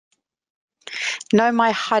No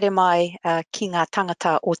mai haere mai ki ngā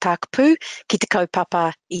tangata o Takapū ki te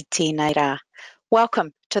kaupapa I tēnei rā.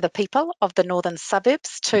 Welcome to the people of the northern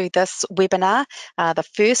suburbs to this webinar, the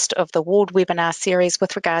first of the Ward webinar series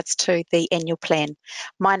with regards to the annual plan.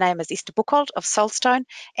 My name is Esther Buchholz of Soulstone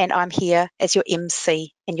and I'm here as your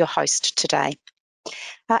MC and your host today.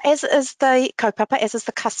 As is the kaupapa, as is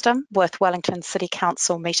the custom with Wellington City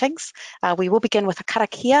Council meetings, we will begin with a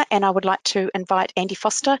karakia, and I would like to invite Andy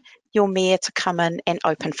Foster, your mayor, to come in and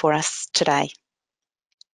open for us today.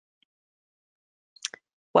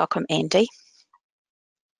 Welcome, Andy.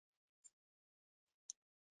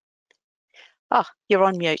 Oh, you're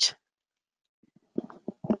on mute.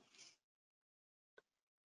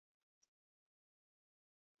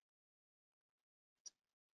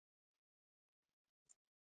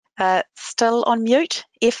 Still on mute,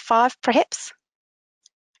 F5 perhaps?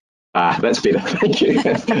 That's better, thank you.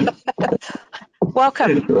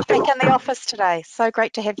 Welcome, back in the office today. So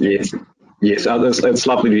great to have you. Yes, it's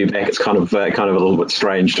lovely to be back. It's kind of a little bit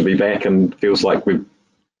strange to be back, and feels like we've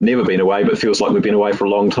never been away, but feels like we've been away for a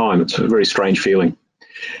long time. It's a very strange feeling.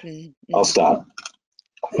 I'll start.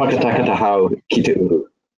 Whakatakatahau ki te uru.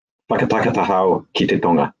 Whakatakatahau ki te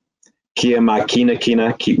tonga. Kia mā kina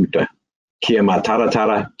kina ki uta. Kia mā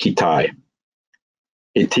taratara ki tai.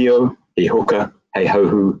 He tio, he hoka, he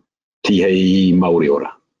hauhu, tihei Māori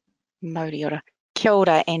ora. Māori ora. Kia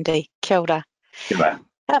ora, Andy. Kia ora. Kia ora.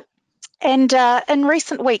 And in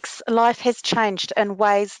recent weeks, life has changed in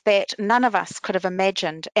ways that none of us could have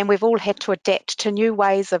imagined, and we've all had to adapt to new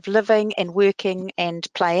ways of living and working and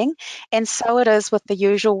playing. And so it is with the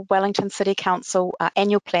usual Wellington City Council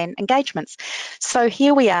annual plan engagements. So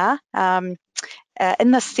here we are.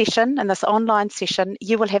 In this session, in this online session,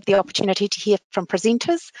 you will have the opportunity to hear from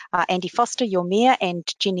presenters, Andy Foster, your mayor, and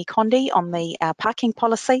Jenny Condi on the parking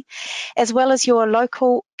policy, as well as your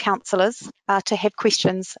local councillors to have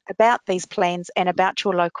questions about these plans and about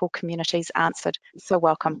your local communities answered. So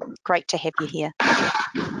welcome, great to have you here.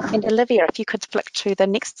 And Olivia, if you could flick to the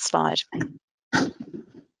next slide.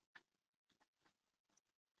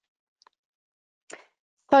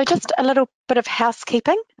 So just a little bit of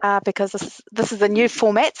housekeeping because this is a new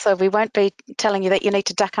format, so we won't be telling you that you need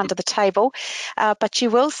to duck under the table, but you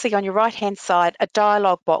will see on your right-hand side a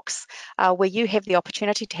dialogue box where you have the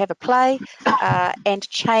opportunity to have a play and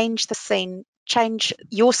change the scene, change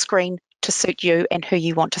your screen to suit you and who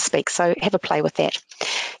you want to speak. So have a play with that.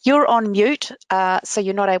 You're on mute, so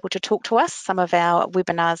you're not able to talk to us. Some of our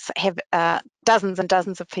webinars have dozens and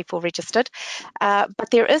dozens of people registered,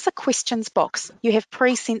 but there is a questions box. You have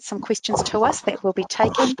pre-sent some questions to us that we'll be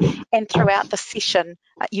taking, and throughout the session,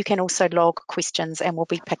 you can also log questions and we'll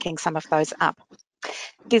be picking some of those up.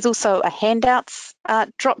 There's also a handouts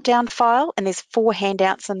drop-down file, and there's 4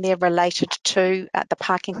 handouts in there related to the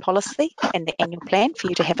parking policy and the annual plan for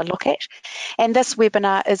you to have a look at. And this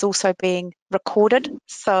webinar is also being recorded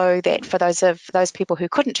so that for those people who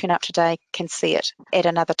couldn't turn up today can see it at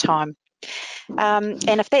another time. And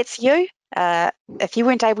if that's you, if you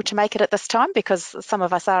weren't able to make it at this time, because some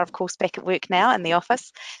of us are of course back at work now in the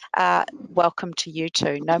office, welcome to you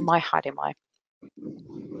too. No mai haere mai.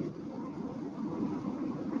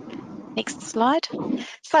 Next slide.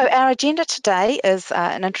 So our agenda today is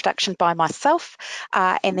an introduction by myself,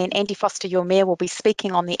 and then Andy Foster, your mayor, will be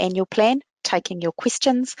speaking on the annual plan, taking your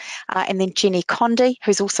questions, and then Jenny Condi,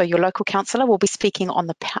 who's also your local councillor, will be speaking on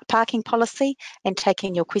the parking policy and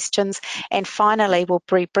taking your questions. And finally, we'll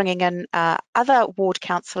be bringing in other ward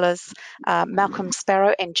councillors, Malcolm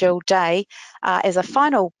Sparrow and Jill Day, as a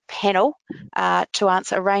final panel to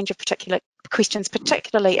answer a range of particular questions,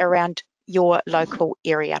 particularly around your local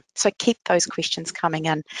area. So keep those questions coming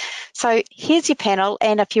in. So here's your panel,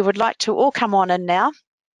 and if you would like to all come on in now.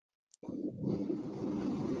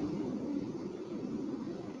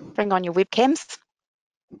 Bring on your webcams.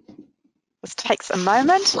 This takes a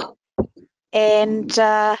moment. And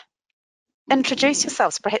introduce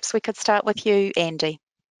yourselves. Perhaps we could start with you, Andy.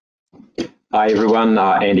 Hi everyone,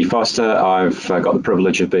 Andy Foster. I've got the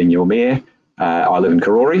privilege of being your mayor. I live in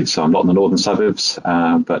Karori, so I'm not in the northern suburbs,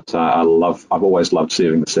 but I've always loved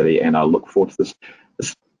serving the city, and I look forward to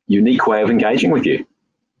this unique way of engaging with you.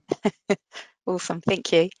 Awesome,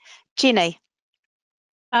 thank you. Jenny.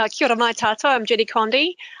 Kia ora mai tātou, I'm Jenny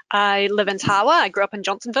Condi. I live in Tawa. I grew up in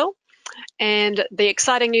Johnsonville. And the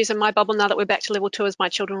exciting news in my bubble now that we're back to level 2 is my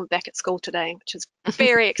children were back at school today, which is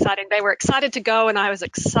very exciting. They were excited to go, and I was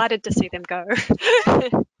excited to see them go.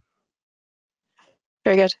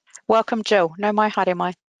 Very good. Welcome, Jill. No mai haere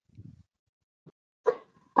mai.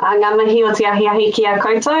 Ngā mihi o te ahiahi ki a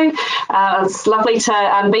koutou. It's lovely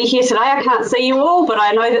to be here today. I can't see you all, but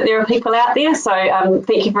I know that there are people out there, so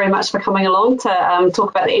thank you very much for coming along to talk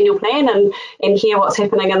about the annual plan and hear what's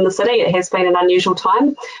happening in the city. It has been an unusual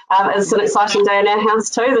time. It's an exciting day in our house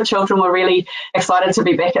too. The children were really excited to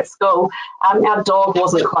be back at school. Our dog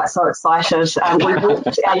wasn't quite so excited. We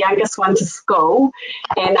walked our youngest one to school,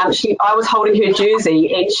 and I was holding her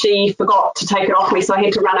jersey and she forgot to take it off me, so I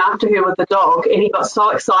had to run after her with the dog, and he got so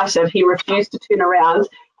excited he refused to turn around,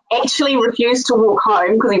 actually refused to walk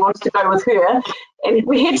home because he wanted to go with her, and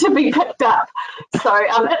we had to be picked up. So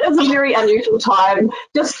it was a very unusual time.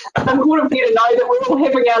 Just important for you to know that we're all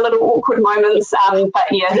having our little awkward moments,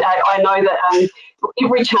 but yeah, I know that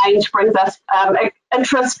every change brings us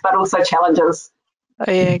interest but also challenges.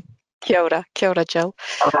 Oh, yeah. Kia ora, Jill.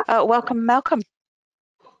 Welcome, Malcolm.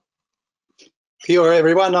 Kia ora,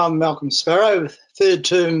 everyone. I'm Malcolm Sparrow, third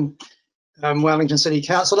term Wellington City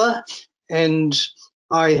Councillor, and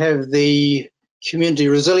I have the Community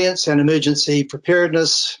Resilience and Emergency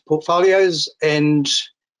Preparedness portfolios and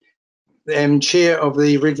am chair of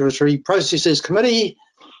the Regulatory Processes Committee.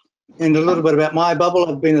 And a little bit about my bubble.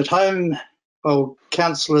 I've been at home. Well,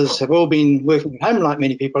 councillors have all been working at home like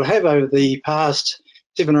many people have over the past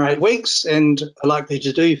 7 or 8 weeks and are likely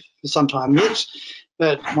to do for some time yet.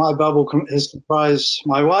 But my bubble has comprised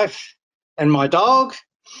my wife and my dog,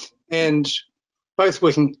 and both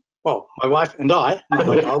working, well, my wife and I, not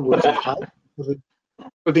my dog, working at home.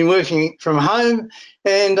 We've been working from home,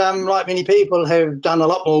 and like many people have done a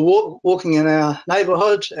lot more walking in our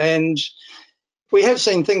neighbourhood, and we have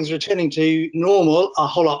seen things returning to normal a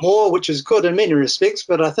whole lot more, which is good in many respects,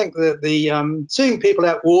 but I think that the seeing people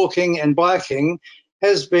out walking and biking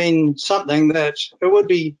has been something that it would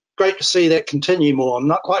be great to see that continue more. I'm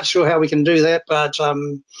not quite sure how we can do that, but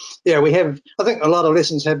yeah, we have, I think a lot of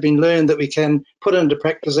lessons have been learned that we can put into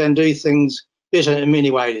practice and do things better in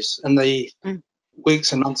many ways in the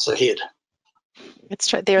weeks and months ahead. It's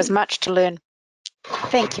true. There is much to learn.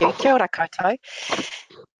 Thank you. Kia ora koutou.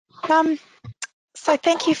 So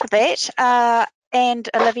thank you for that. And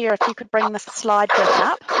Olivia, if you could bring the slide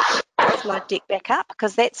deck back up,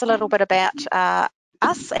 because that's a little bit about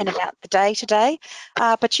us and about the day today.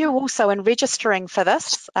 But you also, in registering for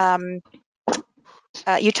this, we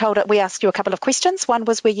asked you a couple of questions. One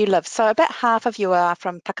was where you live. So about half of you are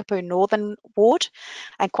from Takapū Northern Ward,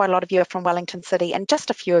 and quite a lot of you are from Wellington City, and just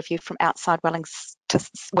a few of you from outside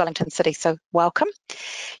Wellington City. So welcome.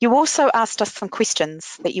 You also asked us some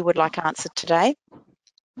questions that you would like answered today.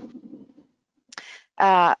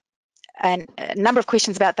 And a number of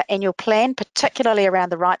questions about the annual plan, particularly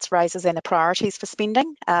around the rights raises and the priorities for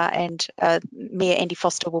spending. And Mayor Andy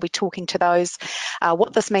Foster will be talking to those,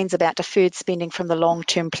 what this means about deferred spending from the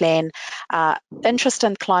long-term plan, interest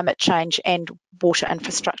in climate change and water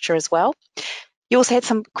infrastructure as well. You also had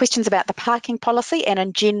some questions about the parking policy, and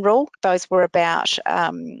in general, those were about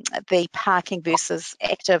the parking versus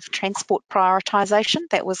active transport prioritisation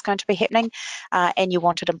that was going to be happening, and you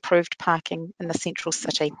wanted improved parking in the central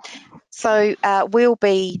city. So we'll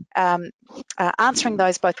be answering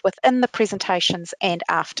those both within the presentations and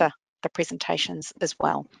after the presentations as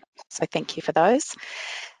well. So thank you for those.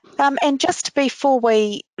 And just before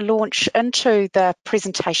we launch into the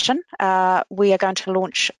presentation, we are going to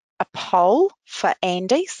launch a poll for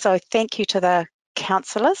Andy. So thank you to the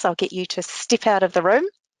councillors. I'll get you to step out of the room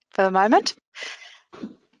for the moment.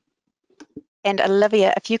 And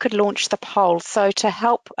Olivia, if you could launch the poll. So to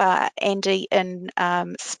help Andy in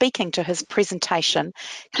speaking to his presentation,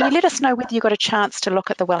 can you let us know whether you got a chance to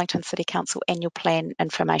look at the Wellington City Council annual plan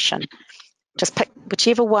information? Just pick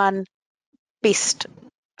whichever one best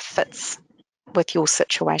fits with your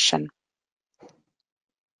situation.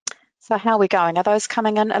 So how are we going? Are those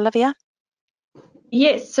coming in, Olivia?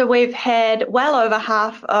 Yes, so we've had well over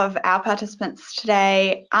half of our participants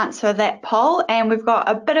today answer that poll, and we've got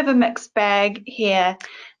a bit of a mixed bag here.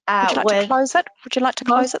 Would you like to close it? Would you like to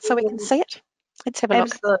close it so we can see it? Let's have a look.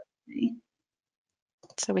 Absolutely.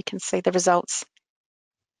 So we can see the results.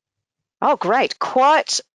 Oh, great.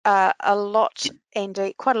 Quite a lot,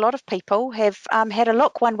 Andy. Quite a lot of people have had a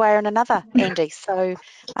look one way or another, Andy. So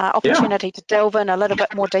opportunity to delve in a little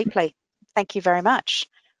bit more deeply. Thank you very much.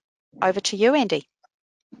 Over to you, Andy.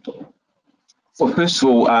 Well, first of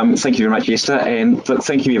all, thank you very much, Esther, and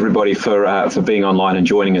thank you everybody for being online and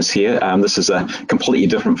joining us here. This is a completely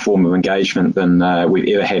different form of engagement than we've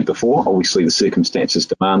ever had before. Obviously, the circumstances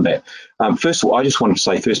demand that. First of all, I just wanted to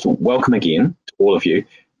say, first of all, welcome again to all of you,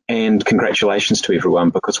 and congratulations to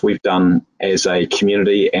everyone, because we've done, as a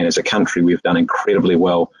community and as a country, we've done incredibly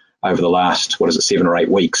well over the last, 7 or 8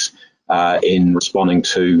 weeks in responding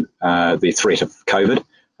to the threat of COVID.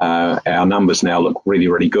 Our numbers now look really,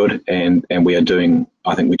 really good, and we are doing,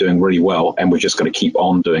 I think we're doing really well, and we've just got to keep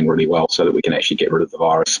on doing really well so that we can actually get rid of the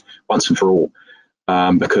virus once and for all.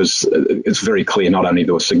 Because it's very clear not only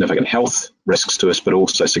there were significant health risks to us, but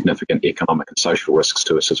also significant economic and social risks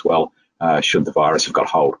to us as well, should the virus have got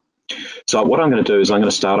hold. So what I'm going to do is I'm going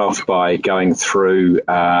to start off by going through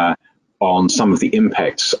on some of the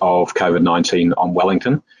impacts of COVID-19 on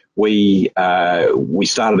Wellington. We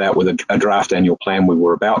started out with a draft annual plan we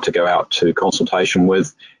were about to go out to consultation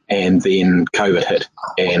with, and then COVID hit,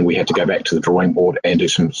 and we had to go back to the drawing board and do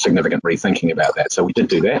some significant rethinking about that. So we did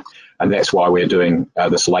do that, and that's why we're doing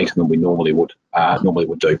this later than we normally would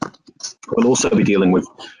do. We'll also be dealing with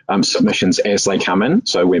submissions as they come in.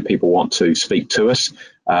 So when people want to speak to us,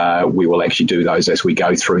 we will actually do those as we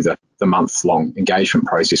go through the month-long engagement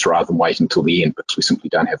process rather than wait until the end, because we simply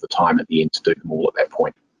don't have the time at the end to do them all at that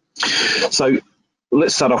point. So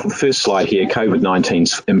let's start off with the first slide here,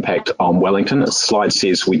 COVID-19's impact on Wellington. The slide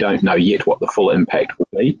says we don't know yet what the full impact will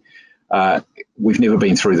be. We've never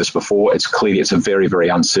been through this before. It's a very, very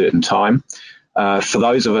uncertain time. For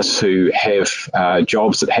those of us who have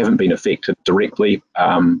jobs that haven't been affected directly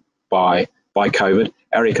by COVID,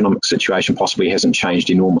 our economic situation possibly hasn't changed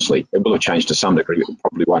enormously. It will have changed to some degree, but it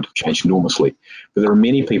probably won't have changed enormously. But there are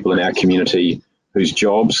many people in our community whose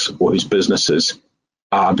jobs or whose businesses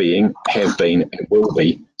have been, and will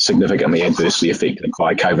be significantly adversely affected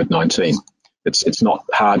by COVID-19. It's not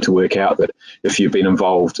hard to work out that if you're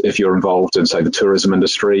involved in, say, the tourism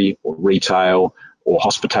industry or retail or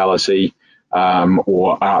hospitality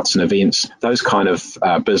or arts and events, those kind of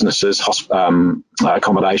businesses,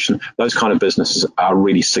 accommodation, those kind of businesses are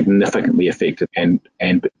really significantly affected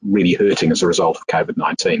and really hurting as a result of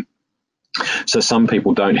COVID-19. So some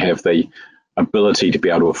people don't have the ability to be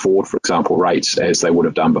able to afford, for example, rates as they would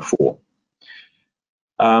have done before.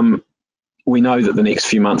 We know that the next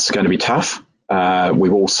few months are going to be tough.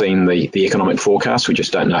 We've all seen the economic forecast. We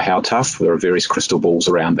just don't know how tough. There are various crystal balls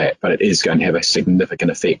around that, but it is going to have a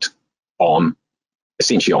significant effect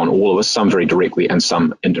essentially on all of us, some very directly and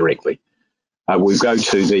some indirectly. We'll go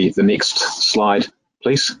to the next slide,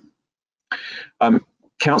 please.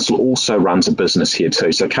 Council also runs a business here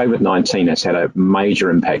too. So COVID-19 has had a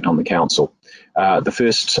major impact on the council. The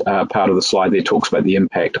first part of the slide there talks about the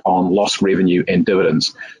impact on lost revenue and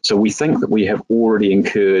dividends. So we think that we have already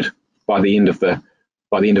incurred by the end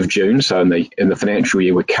of June, so in the financial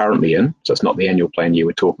year we're currently in, so it's not the annual plan year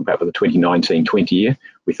we're talking about, but the 2019-20 year,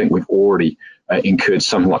 we think we've already incurred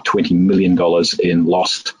something like $20 million in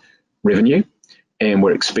lost revenue, and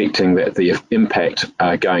we're expecting that the impact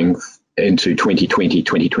going into 2020,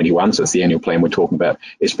 2021, so it's the annual plan we're talking about,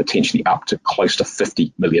 is potentially up to close to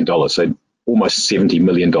 $50 million, so almost $70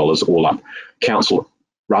 million all up. Council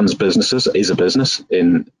runs businesses, is a business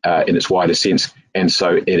in its wider sense, and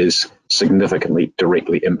so it is significantly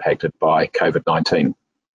directly impacted by COVID-19.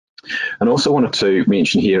 And also wanted to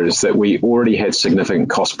mention here is that we already had significant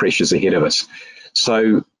cost pressures ahead of us.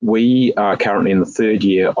 So we are currently in the third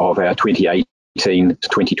year of our 2018 to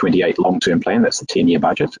 2028 long-term plan. That's the 10-year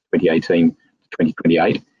budget, 2018 to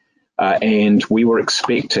 2028. And we were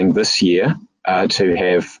expecting this year to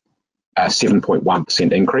have a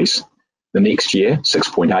 7.1% increase. The next year,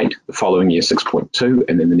 6.8, the following year, 6.2,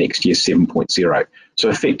 and then the next year, 7.0. So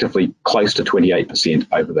effectively close to 28%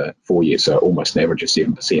 over the 4 years, so almost an average of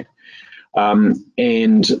 7%.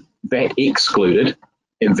 And that excluded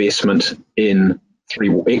extra investment in three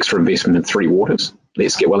waters.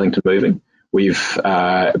 Let's get Wellington moving. We've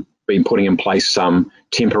been putting in place some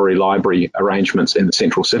temporary library arrangements in the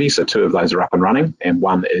central city, so 2 of those are up and running, and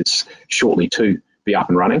 1 is shortly to be up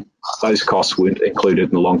and running. Those costs weren't included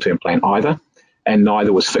in the long-term plan either, and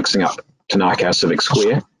neither was fixing up Takapū Civic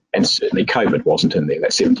Square, and certainly COVID wasn't in there,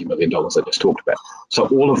 that $70 million I just talked about. So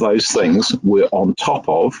all of those things were on top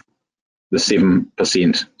of the 7%,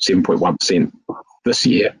 7.1% this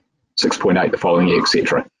year, 6.8 the following year,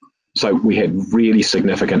 etc. So we had really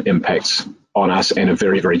significant impacts on us and a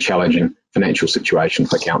very, very challenging financial situation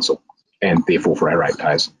for council and therefore for our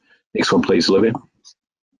ratepayers. Next one, please, Olivia.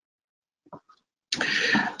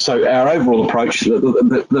 So our overall approach,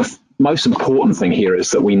 the most important thing here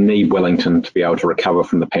is that we need Wellington to be able to recover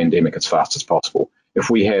from the pandemic as fast as possible. If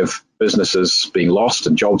we have businesses being lost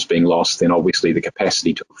and jobs being lost, then obviously the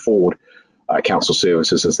capacity to afford council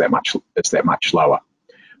services is that much lower.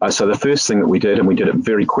 So the first thing that we did, and we did it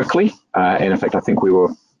very quickly, and in fact I think we were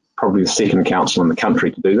probably the second council in the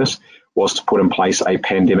country to do this, was to put in place a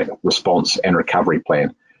pandemic response and recovery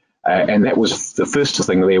plan. And that was the first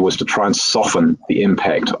thing there, was to try and soften the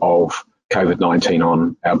impact of COVID-19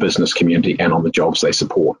 on our business community and on the jobs they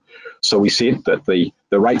support. So we said that the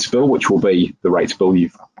rates bill, which will be the rates bill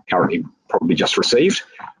you've currently probably just received.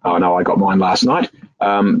 I know I got mine last night.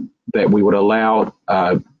 That we would allow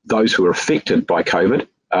those who are affected by COVID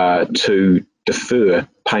to defer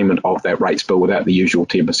payment of that rates bill without the usual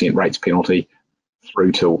 10% rates penalty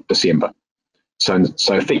through till December. So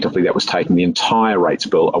effectively that was taking the entire rates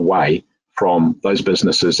bill away from those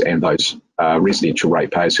businesses and those residential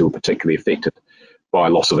ratepayers who were particularly affected by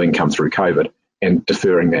loss of income through COVID, and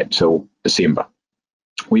deferring that till December.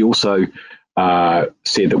 We also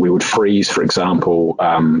said that we would freeze, for example,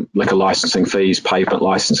 liquor licensing fees, pavement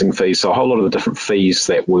licensing fees, so a whole lot of the different fees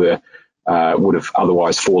that would have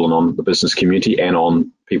otherwise fallen on the business community and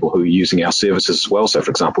on people who are using our services as well. So, for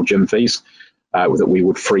example, gym fees, that we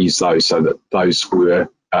would freeze those so that those were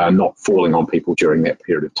not falling on people during that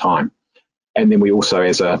period of time. And then we also,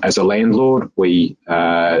 as a landlord, we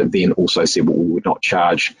then also said we would not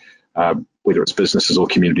charge whether it's businesses or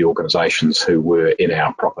community organisations who were in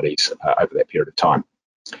our properties over that period of time.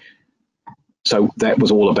 So that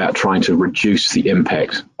was all about trying to reduce the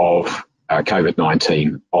impact of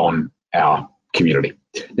COVID-19 on our community.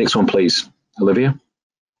 Next one, please, Olivia.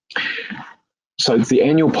 So the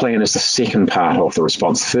annual plan is the second part of the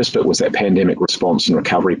response. The first bit was that pandemic response and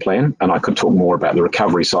recovery plan, and I could talk more about the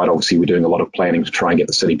recovery side. Obviously, we're doing a lot of planning to try and get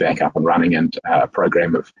the city back up and running, and a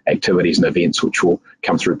program of activities and events which will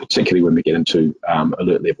come through, particularly when we get into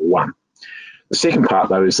alert level 1. The second part,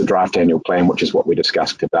 though, is the draft annual plan, which is what we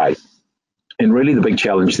discussed today. And really the big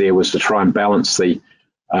challenge there was to try and balance the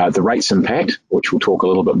rates impact, which we'll talk a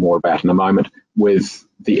little bit more about in a moment, with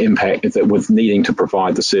the impact that with needing to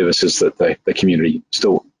provide the services that the community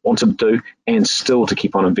still wanted to do, and still to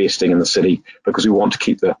keep on investing in the city, because we want to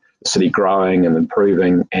keep the city growing and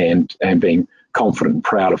improving and being confident and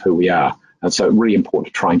proud of who we are. And so really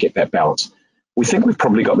important to try and get that balance. We think we've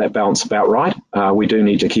probably got that balance about right. We do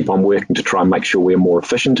need to keep on working to try and make sure we're more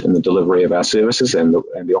efficient in the delivery of our services and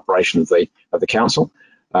the operation of the council.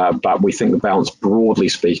 But we think the balance, broadly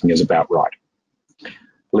speaking, is about right.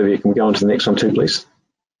 Olivia, can we go on to the next one too, please?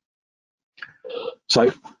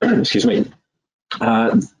 So, excuse me.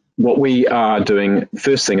 What we are doing,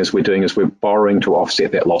 first thing is we're borrowing to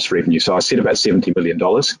offset that lost revenue. So I said about $70 million,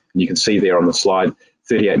 and you can see there on the slide,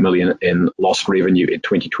 38 million in lost revenue in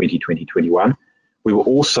 2020, 2021. We were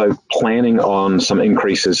also planning on some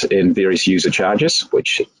increases in various user charges,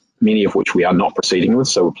 many of which we are not proceeding with.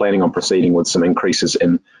 So we're planning on proceeding with some increases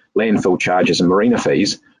in landfill charges and marina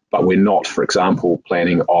fees, but we're not, for example,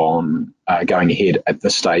 planning on going ahead at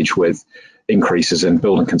this stage with increases in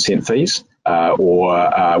building consent fees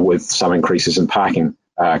or with some increases in parking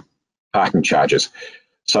charges.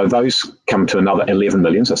 So those come to another 11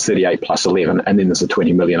 million, so 38 plus 11, and then there's the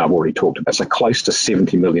 20 million I've already talked about. So close to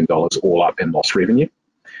 $70 million all up in lost revenue.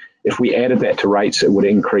 If we added that to rates, it would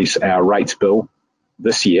increase our rates bill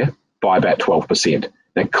this year by about 12%.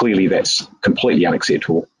 Now, clearly that's completely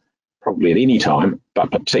unacceptable, probably at any time,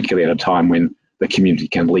 but particularly at a time when the community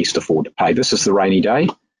can least afford to pay. This is the rainy day,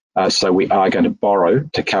 so we are going to borrow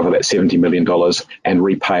to cover that $70 million and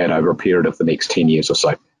repay it over a period of the next 10 years or so.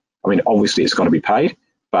 I mean, obviously it's got to be paid,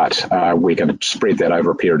 but we're going to spread that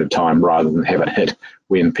over a period of time rather than have it hit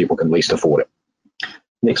when people can least afford it.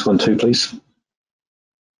 Next one too, please.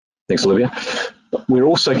 Thanks, Olivia. We're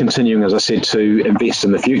also continuing, as I said, to invest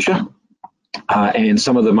in the future, and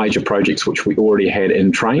some of the major projects which we already had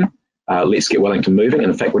in train. Let's get Wellington moving.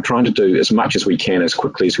 And in fact, we're trying to do as much as we can, as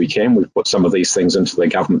quickly as we can. We've put some of these things into the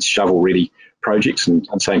government's shovel-ready projects, and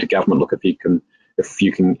saying to government, look, if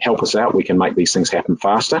you can help us out, we can make these things happen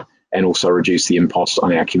faster and also reduce the impost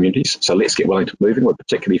on our communities. So let's get Wellington moving. We're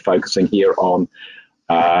particularly focusing here on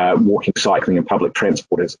walking, cycling and public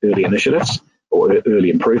transport as early initiatives or early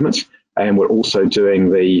improvements. And we're also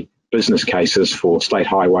doing the business cases for state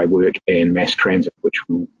highway work and mass transit, which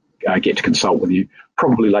we'll get to consult with you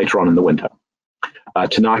probably later on in the winter.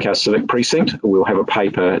 Tanaka Civic Precinct, we'll have a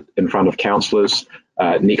paper in front of councillors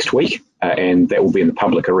next week, and that will be in the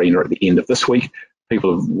public arena at the end of this week.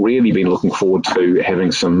 People have really been looking forward to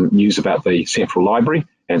having some news about the Central Library,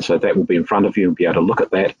 and so that will be in front of you and be able to look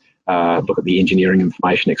at that, look at the engineering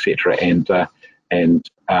information, etc., and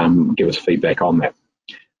give us feedback on that.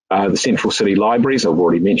 The Central City Libraries, I've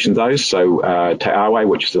already mentioned those. So Te Awe,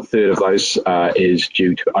 which is the third of those, is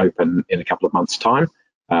due to open in a couple of months' time,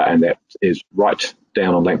 and that is right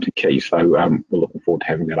down on Lambton Quay. So we're looking forward to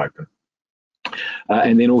having that open.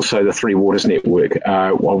 And then also the Three Waters network.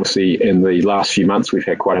 Obviously, in the last few months, we've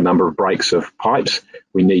had quite a number of breaks of pipes.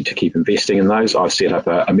 We need to keep investing in those. I've set up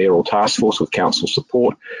a mayoral task force with council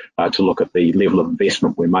support to look at the level of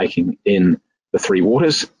investment we're making in the Three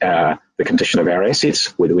Waters, the condition of our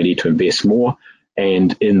assets, whether we need to invest more.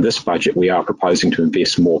 And in this budget, we are proposing to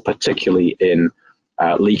invest more, particularly in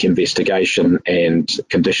leak investigation and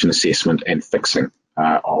condition assessment and fixing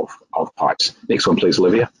of pipes. Next one, please,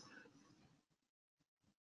 Olivia.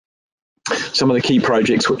 Some of the key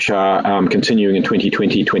projects which are continuing in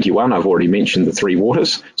 2020-21, I've already mentioned the three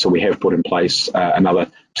waters. So we have put in place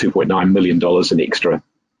another $2.9 million in extra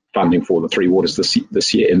funding for the three waters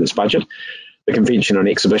this year in this budget. The Convention and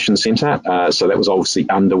Exhibition Centre, so that was obviously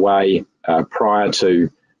underway prior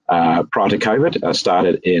to COVID,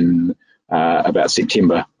 started in about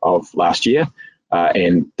September of last year,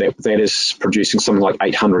 and that is producing something like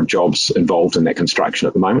 800 jobs involved in that construction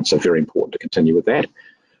at the moment, so very important to continue with that.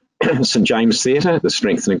 St James Theatre, the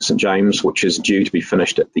strengthening of St James, which is due to be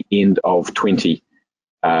finished at the end of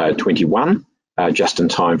 2021, just in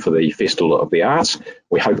time for the Festival of the Arts.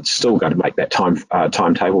 We hope it's still going to make that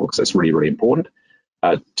timetable because it's really, really important.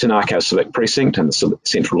 Tinaka Civic Precinct and the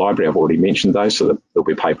Central Library, I've already mentioned those, so there'll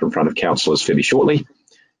be paper in front of councillors fairly shortly.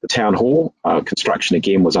 The Town Hall, construction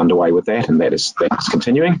again was underway with that, and that is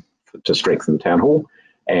continuing to strengthen the Town Hall.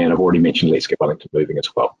 And I've already mentioned Let's Get Wellington Moving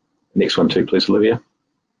as well. Next one too, please, Olivia.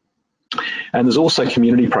 And there's also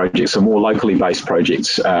community projects, some more locally based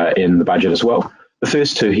projects in the budget as well. The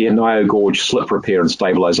first two here, Nio Gorge slip repair and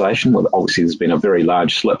stabilisation. Well, obviously there's been a very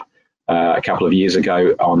large slip a couple of years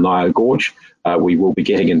ago on Nio Gorge. We will be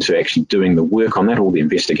getting into actually doing the work on that. All the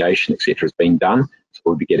investigation, etc., has been done. So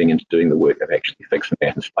we'll be getting into doing the work of actually fixing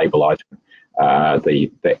that and stabilising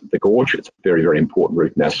the gorge. It's a very, very important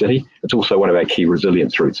route in our city. It's also one of our key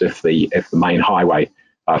resilience routes. If the main highway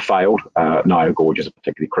failed, Nio Gorge is a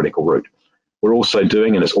particularly critical route. We're also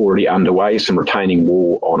doing, and it's already underway, some retaining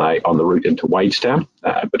wall on the route into Wadestown,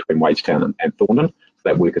 between Wadestown and Thorndon. So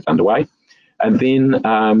that work is underway. And then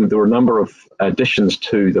there were a number of additions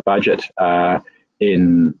to the budget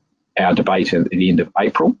in our debate at the end of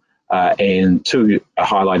April, and two are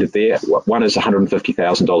highlighted there. One is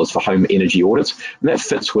 $150,000 for home energy audits, and that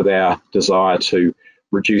fits with our desire to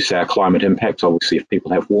reduce our climate impact. Obviously, if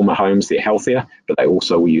people have warmer homes, they're healthier, but they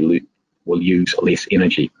also will use less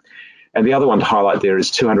energy. And the other one to highlight there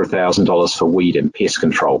is $200,000 for weed and pest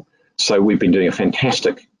control. So we've been doing a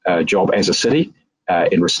fantastic job as a city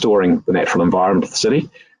in restoring the natural environment of the city.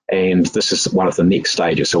 And this is one of the next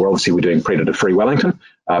stages. So we're doing predator-free Wellington,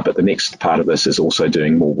 but the next part of this is also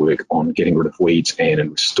doing more work on getting rid of weeds and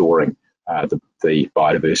in restoring the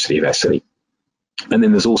biodiversity of our city. And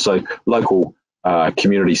then there's also local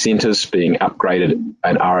community centres being upgraded in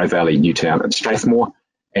Arrow Valley, Newtown and Strathmore.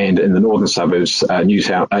 And in the northern suburbs,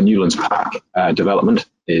 Newlands Park development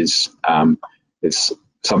is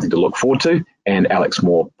something to look forward to. And Alex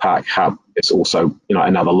Moore Park Hub is also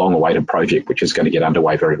another long-awaited project which is going to get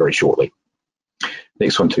underway very, very shortly.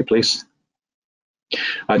 Next one too, please.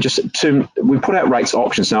 We put out rates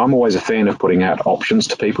options. Now, I'm always a fan of putting out options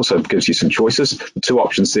to people, so it gives you some choices. The two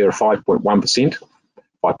options there are 5.1%,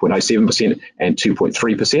 5.07%, and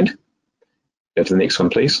 2.3%. Go to the next one,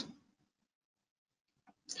 please.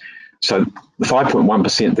 So the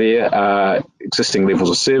 5.1% there, existing levels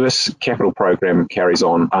of service, capital program carries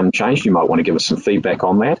on unchanged. You might want to give us some feedback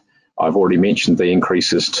on that. I've already mentioned the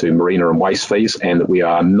increases to marina and waste fees, and that we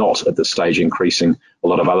are not at this stage increasing a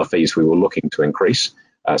lot of other fees we were looking to increase.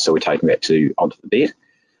 So we're taking that onto the debt.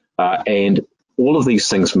 And all of these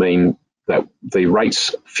things mean that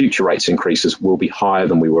the future rates increases will be higher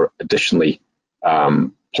than we were additionally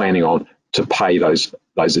planning on to pay those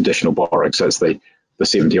additional borrowings. So it's the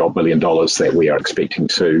 $70-odd million that we are expecting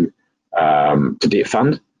to debt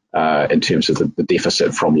fund in terms of the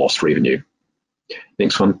deficit from lost revenue.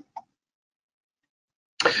 Next one.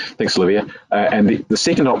 Thanks, Olivia. And the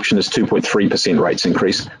second option is 2.3% rates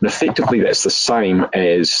increase. And effectively, that's the same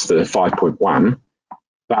as the 5.1.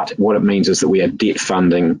 But what it means is that we are debt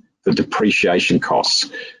funding the depreciation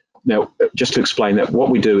costs. Now, just to explain that,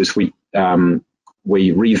 what we do is we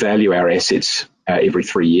revalue our assets every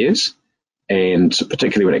 3 years. And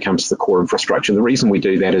particularly when it comes to the core infrastructure, the reason we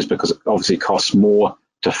do that is because it obviously costs more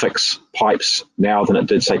to fix pipes now than it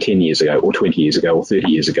did, say, 10 years ago or 20 years ago or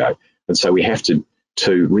 30 years ago. And so we have to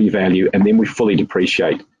revalue, and then we fully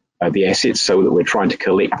depreciate the assets so that we're trying to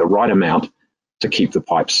collect the right amount to keep the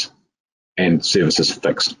pipes and services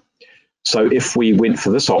fixed. So if we went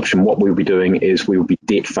for this option, what we'll be doing is we will be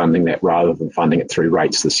debt funding that rather than funding it through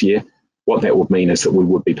rates this year. What that would mean is that we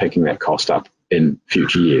would be picking that cost up in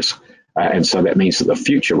future years. And so that means that the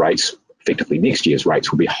future rates, effectively next year's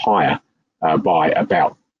rates, will be higher by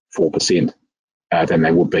about 4% than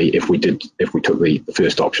they would be if we took the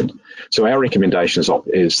first option. So our recommendation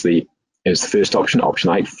is the first option,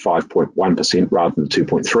 option 8, 5.1% rather than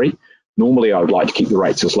 2.3. Normally, I would like to keep the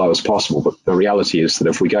rates as low as possible, but the reality is that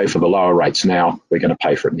if we go for the lower rates now, we're going to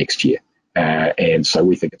pay for it next year. And so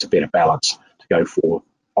we think it's a better balance to go for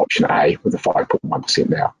option A with the 5.1%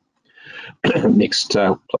 now. Next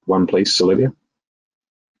one, please, Olivia.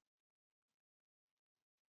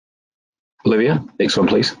 Olivia, next one,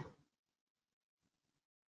 please.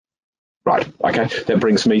 Right, okay, that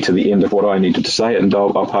brings me to the end of what I needed to say, and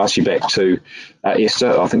I'll pass you back to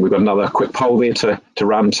Esther. I think we've got another quick poll there to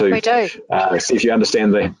run to We do. See if you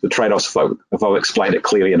understand the trade-offs, if I've explained it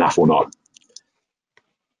clearly enough or not.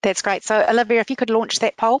 That's great. So Olivia, if you could launch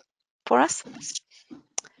that poll for us.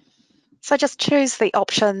 So just choose the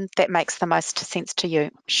option that makes the most sense to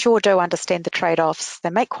you. Sure do understand the trade-offs.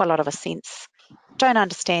 They make quite a lot of sense. Don't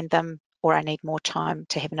understand them, or I need more time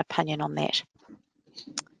to have an opinion on that.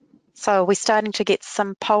 So are we starting to get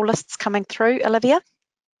some poll lists coming through, Olivia?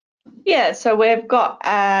 Yeah, so we've got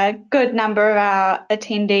a good number of our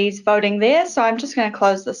attendees voting there. So I'm just going to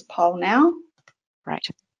close this poll now. Right.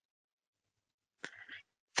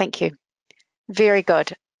 Thank you. Very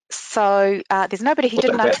good. So there's nobody who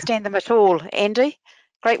didn't understand them at all. Andy,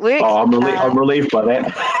 great work. Oh, I'm relieved by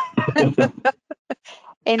that.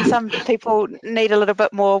 And some people need a little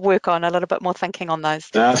bit more work on, a little bit more thinking on those.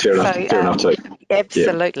 Fair enough too.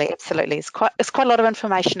 Absolutely, absolutely. It's quite a lot of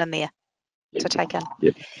information in there to take in.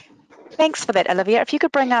 Yep. Thanks for that, Olivia. If you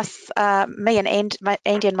could bring us, me and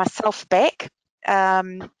Andy and myself back.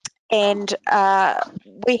 And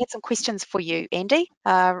we had some questions for you, Andy.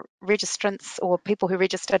 Registrants or people who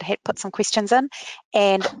registered had put some questions in,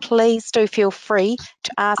 and please do feel free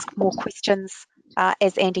to ask more questions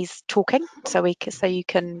as Andy's talking, so you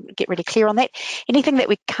can get really clear on that. Anything that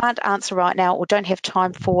we can't answer right now or don't have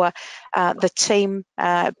time for, the team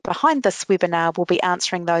behind this webinar will be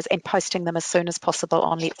answering those and posting them as soon as possible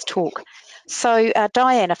on Let's Talk. So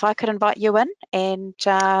Diane, if I could invite you in, and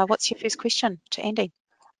what's your first question to Andy?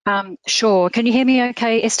 Sure. Can you hear me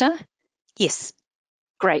okay, Esther? Yes.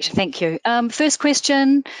 Great, thank you. First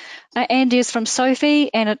question, Andy, is from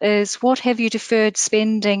Sophie, and it is, what have you deferred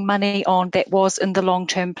spending money on that was in the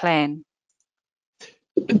long-term plan?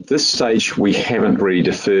 At this stage, we haven't really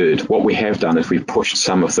deferred. What we have done is we've pushed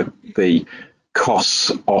some of the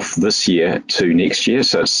costs off this year to next year.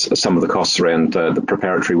 So it's some of the costs around the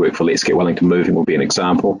preparatory work for Let's Get Wellington Moving will be an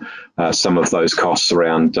example. Some of those costs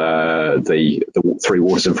around the Three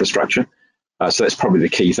Waters infrastructure. So that's probably the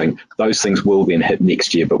key thing. Those things will then hit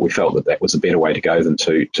next year, but we felt that was a better way to go than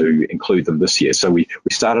to include them this year. So we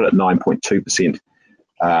started at 9.2%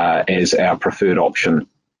 as our preferred option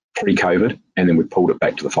pre-COVID, and then we pulled it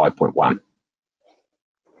back to the 5.1.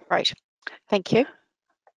 Great, thank you.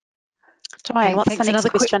 Diane, what's the next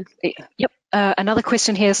question? Yep, another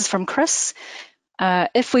question here. This is from Chris.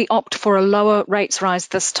 If we opt for a lower rates rise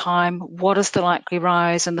this time, what is the likely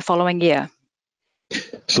rise in the following year?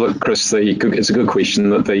 So look, Chris, it's a good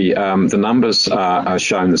question. That the numbers are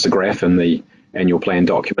shown as a graph in the annual plan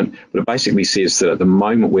document, but it basically says that at the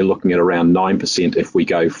moment we're looking at around 9% if we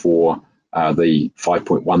go for the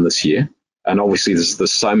 5.1 this year. And obviously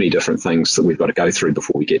there's so many different things that we've got to go through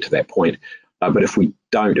before we get to that point. But if we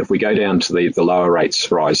go down to the lower rates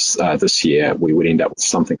rise this year, we would end up with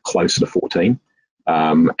something closer to 14.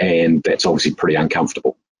 And that's obviously pretty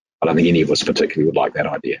uncomfortable. I don't think any of us particularly would like that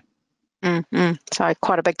idea. So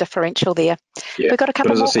quite a big differential there. Yeah. We've got a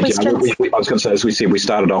couple more questions. I was going to say, as we said, we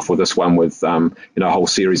started off with this one with a whole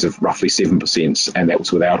series of roughly 7%, and that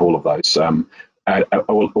was without all of those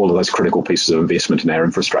all of those critical pieces of investment in our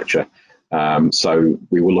infrastructure. So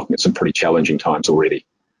we were looking at some pretty challenging times already.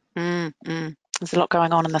 There's a lot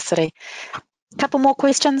going on in the city. A couple more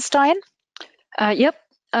questions, Diane? Yep.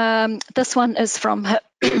 This one is from,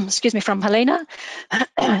 from Helena.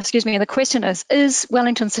 And the question is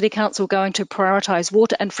Wellington City Council going to prioritise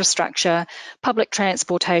water infrastructure, public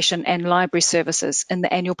transportation and library services in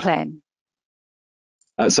the annual plan?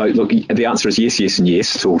 So look, the answer is yes, yes and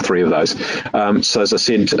yes to all three of those. So as I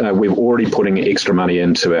said, we're already putting extra money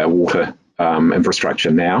into our water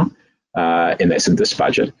infrastructure now, and that's in this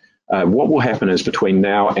budget. What will happen is between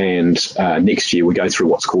now and next year, we go through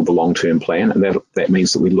what's called the long-term plan, and that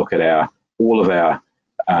means that we look at all of our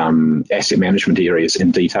asset management areas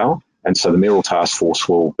in detail. And so the Mayoral Task Force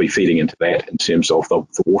will be feeding into that in terms of the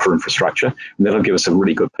water infrastructure, and that'll give us a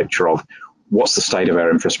really good picture of what's the state of our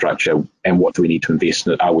infrastructure and what do we need to invest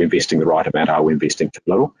in it. Are we investing the right amount? Are we investing too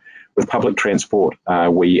little? With public transport,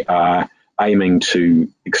 we are aiming to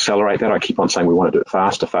accelerate that. I keep on saying we want to do it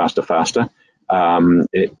faster, faster, faster.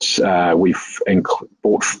 We've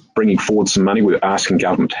bringing forward some money. We're asking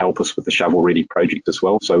government to help us with the Shovel Ready project as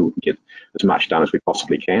well, so we can get as much done as we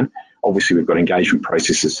possibly can. Obviously, we've got engagement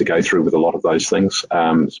processes to go through with a lot of those things,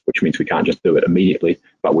 which means we can't just do it immediately,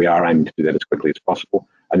 but we are aiming to do that as quickly as possible.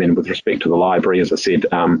 And then with respect to the library, as I said,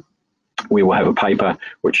 We will have a paper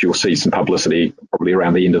which you'll see some publicity probably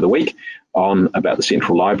around the end of the week on about the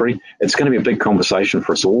Central Library. It's going to be a big conversation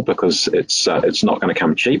for us all because it's not going to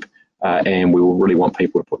come cheap, and we will really want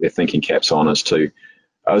people to put their thinking caps on as to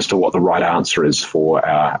what the right answer is for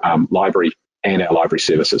our library and our library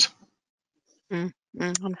services.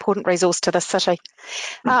 Important resource to the city.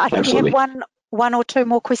 I think Absolutely. we have one or two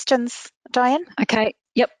more questions, Diane. Okay.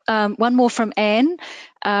 Yep. One more from Anne.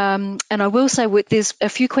 And I will say there's a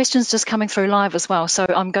few questions just coming through live as well. So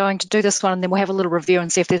I'm going to do this one and then we'll have a little review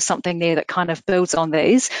and see if there's something there that kind of builds on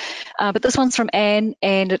these. But this one's from Anne,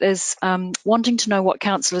 and it is wanting to know what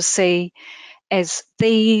councillors see as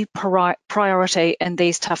the priority in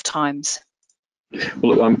these tough times.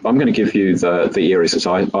 Well, look, I'm going to give you the areas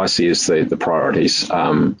that I see as the priorities.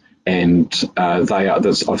 And they are,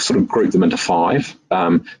 I've sort of grouped them into 5.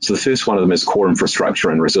 So the first one of them is core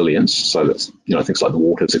infrastructure and resilience. So that's, things like the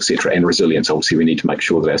waters, etc., and resilience. Obviously, we need to make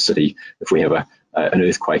sure that our city, if we have an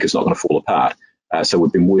earthquake, is not going to fall apart. So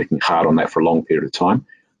we've been working hard on that for a long period of time.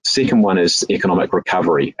 Second one is economic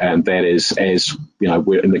recovery, and that is, as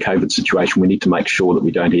we're in the COVID situation, we need to make sure that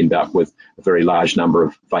we don't end up with a very large number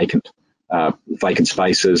of vacant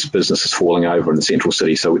spaces, businesses falling over in the central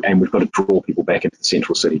city. And we've got to draw people back into the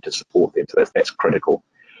central city to support them. So that's critical.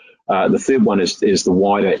 The third one is the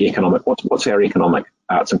wider economic. What's our economic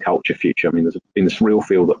arts and culture future? I mean, there's been this real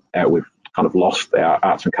feel that we've kind of lost our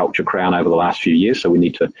arts and culture crown over the last few years. So we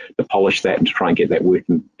need to polish that and to try and get that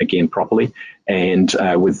working again properly. And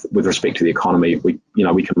with respect to the economy, we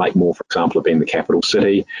can make more, for example, of being the capital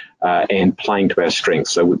city and playing to our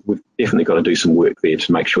strengths. So we've definitely got to do some work there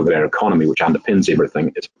to make sure that our economy, which underpins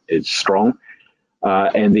everything, is strong.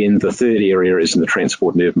 And then the third area is in the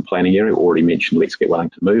transport and urban planning area. Already mentioned, let's get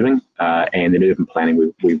Wellington moving. And in urban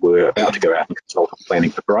planning, we were about to go out and consult on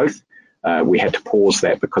planning for growth. We had to pause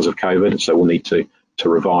that because of COVID, so we'll need to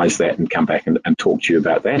revise that and come back and talk to you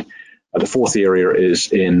about that. The fourth area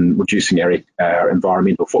is in reducing our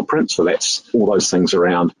environmental footprint. So that's all those things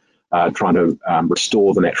around trying to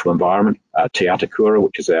restore the natural environment. Takapū,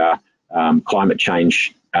 which is our climate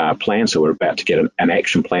change plan. So we're about to get an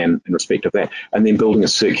action plan in respect of that. And then building a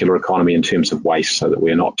circular economy in terms of waste so that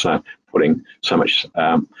we're not putting so much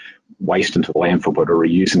waste into the landfill, but are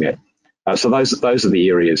reusing it. So those are the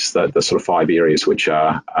areas, the sort of 5 areas which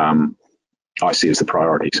are I see as the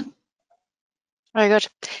priorities. Very good.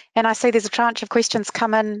 And I see there's a tranche of questions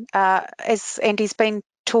come in as Andy's been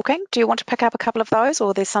talking. Do you want to pick up a couple of those,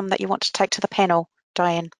 or there's some that you want to take to the panel,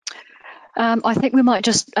 Diane? I think we might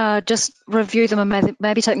just review them and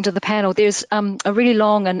maybe take them to the panel. There's a really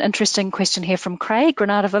long and interesting question here from Craig,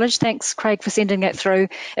 Granada Village. Thanks, Craig, for sending that through.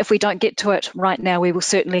 If we don't get to it right now, we will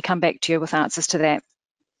certainly come back to you with answers to that.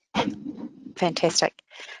 Fantastic.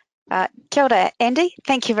 Kia ora, Andy.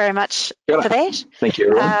 Thank you very much for that. Thank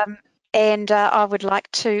you, everyone. And I would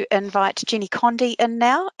like to invite Jenny Condi in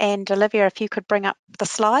now. And Olivia, if you could bring up the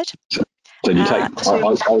slide. So do you take,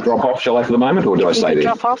 I'll drop off, shall I, for the moment, or do I stay there?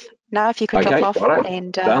 Drop off. No, if you could drop off. Right.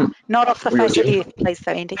 And not off the face of the earth, please,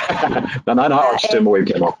 though, Andy. No, I'll just turn my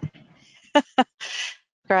webcam off.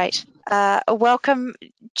 Great. Welcome,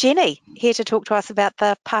 Jenny, here to talk to us about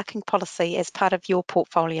the parking policy as part of your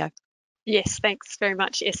portfolio. Yes, thanks very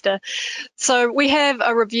much, Esther. So we have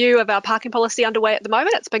a review of our parking policy underway at the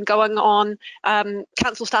moment. It's been going on.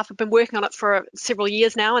 Council staff have been working on it for several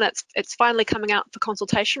years now, and it's finally coming out for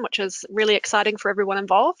consultation, which is really exciting for everyone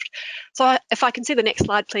involved. So if I can see the next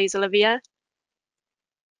slide, please, Olivia.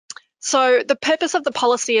 So the purpose of the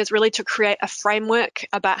policy is really to create a framework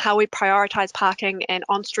about how we prioritise parking and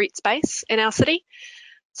on-street space in our city.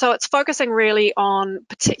 So it's focusing really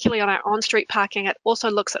particularly on our on-street parking. It also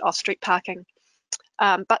looks at off-street parking.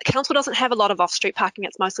 But council doesn't have a lot of off-street parking.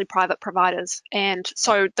 It's mostly private providers. And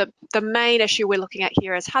so the main issue we're looking at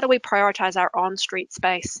here is how do we prioritise our on-street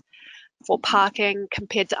space for parking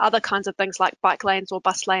compared to other kinds of things like bike lanes or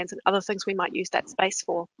bus lanes and other things we might use that space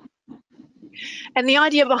for. And the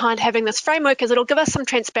idea behind having this framework is it'll give us some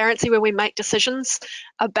transparency when we make decisions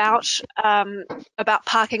about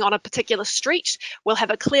parking on a particular street. We'll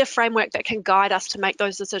have a clear framework that can guide us to make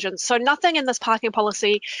those decisions. So nothing in this parking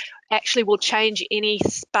policy actually will change any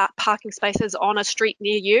parking spaces on a street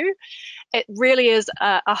near you. It really is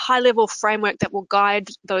a high-level framework that will guide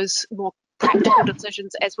those more practical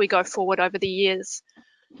decisions as we go forward over the years.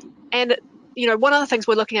 And one of the things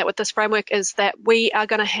we're looking at with this framework is that we are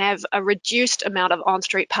going to have a reduced amount of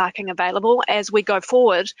on-street parking available as we go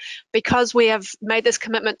forward because we have made this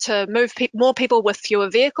commitment to move more people with fewer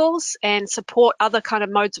vehicles and support other kind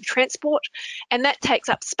of modes of transport. And that takes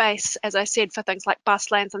up space, as I said, for things like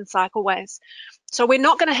bus lanes and cycleways. So we're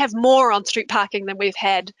not going to have more on-street parking than we've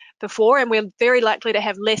had before, and we're very likely to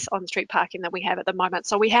have less on-street parking than we have at the moment.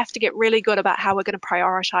 So we have to get really good about how we're going to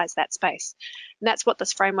prioritise that space. And that's what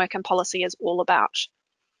this framework and policy is all about.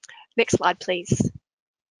 Next slide, please.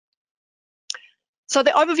 So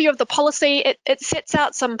the overview of the policy, it sets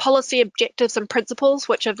out some policy objectives and principles,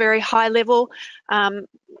 which are very high level,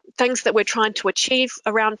 things that we're trying to achieve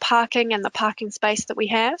around parking and the parking space that we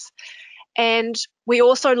have. And we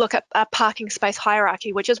also look at a parking space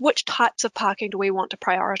hierarchy, which is which types of parking do we want to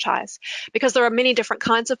prioritise? Because there are many different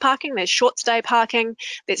kinds of parking. There's short stay parking,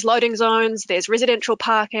 there's loading zones, there's residential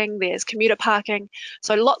parking, there's commuter parking.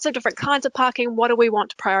 So lots of different kinds of parking. What do we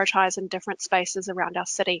want to prioritise in different spaces around our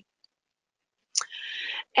city?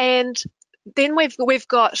 And then we've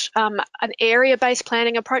got an area-based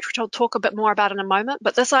planning approach, which I'll talk a bit more about in a moment.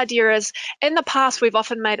 But this idea is, in the past, we've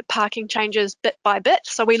often made parking changes bit by bit.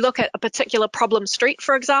 So we look at a particular problem street,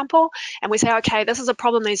 for example, and we say, okay, this is a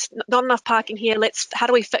problem. There's not enough parking here. How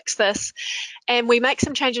do we fix this? And we make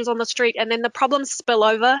some changes on the street, and then the problems spill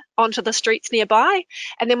over onto the streets nearby.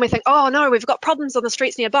 And then we think, oh no, we've got problems on the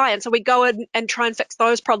streets nearby. And so we go in and try and fix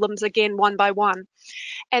those problems again, one by one.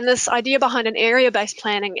 And this idea behind an area-based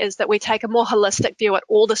planning is that we take a more holistic view at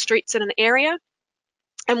all the streets in an area,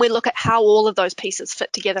 and we look at how all of those pieces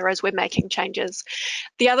fit together as we're making changes.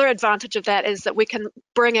 The other advantage of that is that we can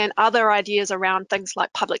bring in other ideas around things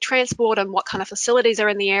like public transport and what kind of facilities are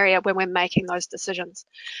in the area when we're making those decisions.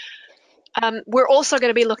 We're also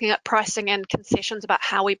going to be looking at pricing and concessions about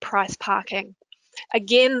how we price parking.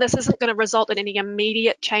 Again, this isn't going to result in any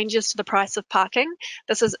immediate changes to the price of parking.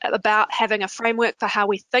 This is about having a framework for how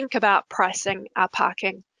we think about pricing our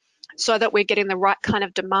parking so that we're getting the right kind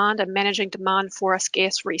of demand and managing demand for a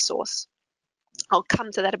scarce resource. I'll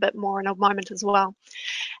come to that a bit more in a moment as well.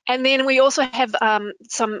 And then we also have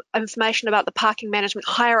some information about the parking management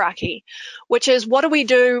hierarchy, which is what do we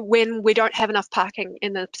do when we don't have enough parking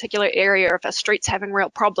in a particular area if a street's having real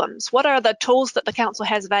problems? What are the tools that the council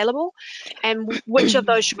has available, and which of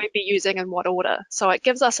those should we be using in what order? So it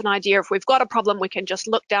gives us an idea. If we've got a problem, we can just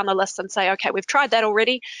look down the list and say, okay, we've tried that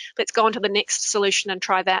already. Let's go on to the next solution and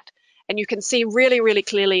try that. And you can see really, really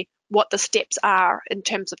clearly what the steps are in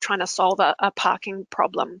terms of trying to solve a parking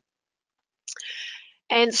problem.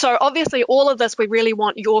 And so obviously all of this, we really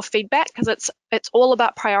want your feedback because it's all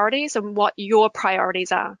about priorities and what your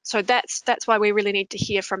priorities are. So that's why we really need to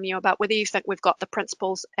hear from you about whether you think we've got the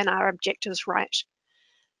principles and our objectives right.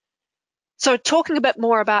 So talking a bit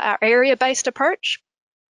more about our area-based approach.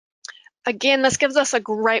 Again, this gives us a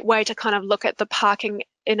great way to kind of look at the parking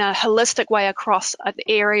in a holistic way across an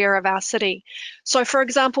area of our city. So for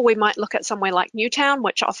example, we might look at somewhere like Newtown,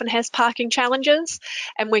 which often has parking challenges,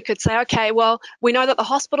 and we could say, okay, well, we know that the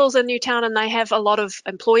hospital's in Newtown and they have a lot of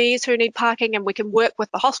employees who need parking, and we can work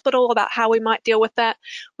with the hospital about how we might deal with that.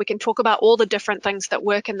 We can talk about all the different things that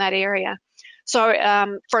work in that area. So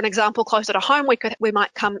for an example closer to home, we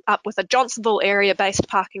might come up with a Johnsonville area-based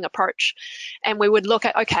parking approach, and we would look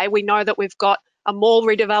at, okay, we know that we've got a mall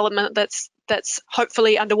redevelopment that's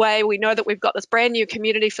hopefully underway. We know that we've got this brand new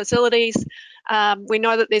community facilities. We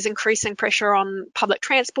know that there's increasing pressure on public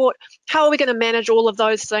transport. How are we going to manage all of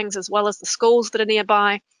those things as well as the schools that are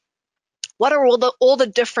nearby? What are all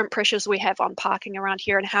the different pressures we have on parking around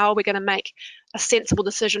here, and how are we going to make a sensible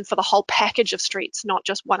decision for the whole package of streets, not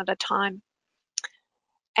just one at a time?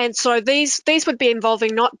 And so these would be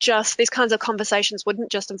involving not just, these kinds of conversations wouldn't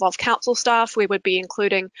just involve council staff. We would be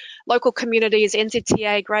including local communities,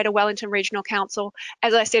 NZTA, Greater Wellington Regional Council.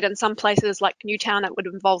 As I said, in some places like Newtown, it would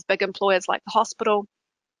involve big employers like the hospital.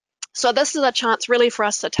 So this is a chance really for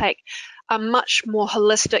us to take a much more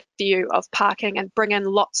holistic view of parking and bring in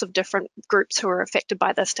lots of different groups who are affected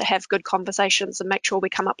by this to have good conversations and make sure we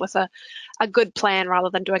come up with a good plan rather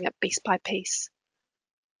than doing it piece by piece.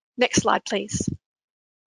 Next slide, please.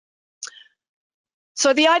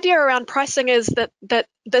 So the idea around pricing is that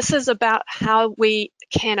this is about how we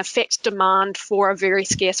can affect demand for a very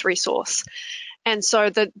scarce resource. And so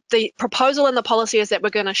the proposal in the policy is that we're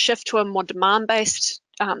going to shift to a more demand-based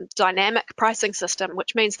dynamic pricing system,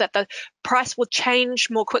 which means that the price will change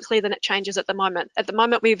more quickly than it changes at the moment. At the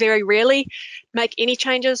moment, we very rarely make any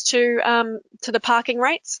changes to the parking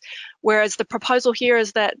rates, whereas the proposal here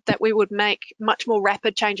is that we would make much more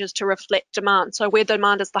rapid changes to reflect demand. So where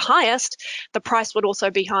demand is the highest, the price would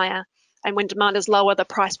also be higher. And when demand is lower, the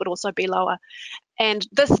price would also be lower. And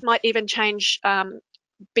this might even change,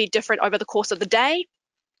 be different over the course of the day.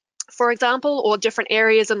 for example, or different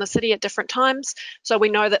areas in the city at different times. So we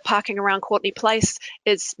know that parking around Courtney Place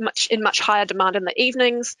is in much higher demand in the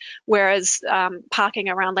evenings, whereas parking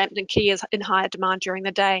around Lambton Quay is in higher demand during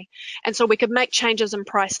the day. And so we could make changes in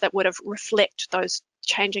price that would have reflect those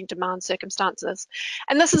changing demand circumstances.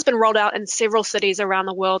 And this has been rolled out in several cities around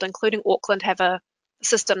the world, including Auckland have a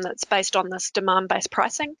system that's based on this demand-based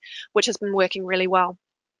pricing, which has been working really well.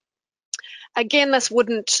 Again, this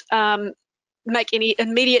wouldn't make any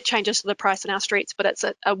immediate changes to the price in our streets, but it's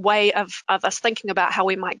a way of us thinking about how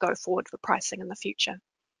we might go forward for pricing in the future.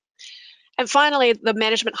 And finally, the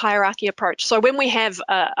management hierarchy approach. So when we have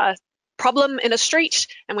a problem in a street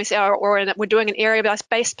and we say, we're doing an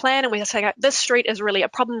area-based plan and we say, this street is really a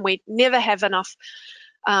problem, we never have enough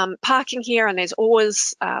parking here and there's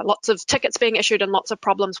always lots of tickets being issued and lots of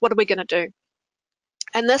problems, what are we going to do?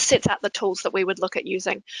 And this sets out the tools that we would look at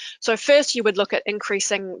using. So first, you would look at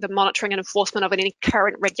increasing the monitoring and enforcement of any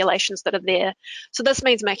current regulations that are there. So this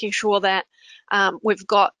means making sure that we've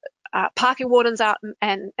got parking wardens out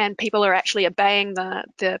and people are actually obeying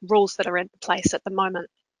the rules that are in place at the moment.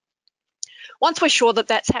 Once we're sure that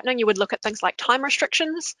that's happening, you would look at things like time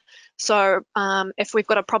restrictions. So if we've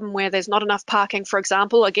got a problem where there's not enough parking, for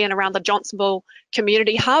example, again, around the Johnsonville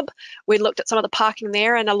community hub, we looked at some of the parking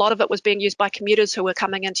there and a lot of it was being used by commuters who were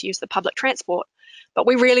coming in to use the public transport. But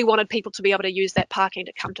we really wanted people to be able to use that parking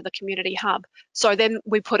to come to the community hub. So then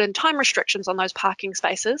we put in time restrictions on those parking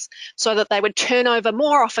spaces so that they would turn over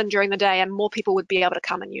more often during the day and more people would be able to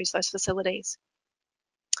come and use those facilities.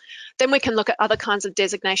 Then we can look at other kinds of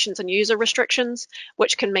designations and user restrictions,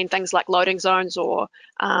 which can mean things like loading zones or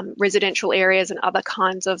residential areas and other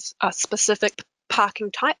kinds of specific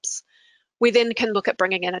parking types. We then can look at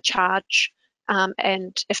bringing in a charge,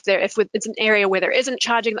 and if it's an area where there isn't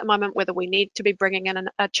charging at the moment, whether we need to be bringing in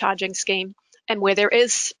a charging scheme, and where there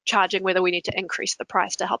is charging, whether we need to increase the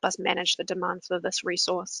price to help us manage the demand for this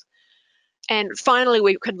resource. And finally,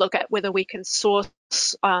 we could look at whether we can source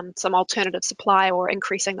some alternative supply or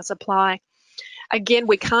increasing the supply. Again,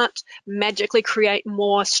 we can't magically create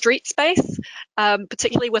more street space,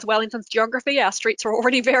 particularly with Wellington's geography. Our streets are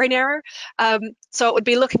already very narrow. So it would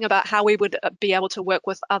be looking about how we would be able to work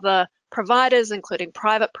with other providers, including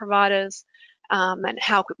private providers, and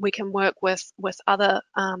how we can work with other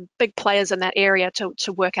big players in that area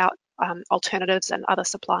to work out alternatives and other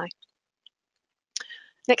supply.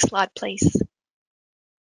 Next slide, please.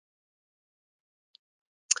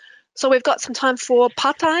 So we've got some time for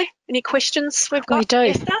Patai. Any questions we've got? We do.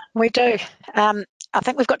 Esther? We do. I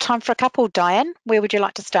think we've got time for a couple. Diane, where would you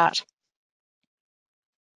like to start?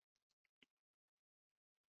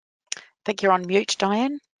 I think you're on mute,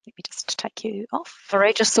 Diane. Let me just take you off.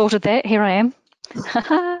 Sorry, just sorted that. Here I am.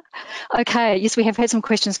 Okay, yes, we have had some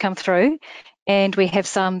questions come through and we have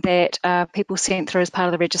some that people sent through as part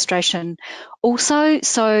of the registration also.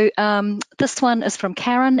 So this one is from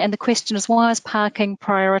Karen and the question is, why is parking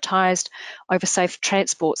prioritised over safe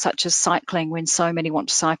transport such as cycling when so many want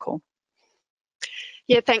to cycle?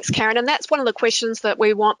 Yeah, thanks, Karen. And that's one of the questions that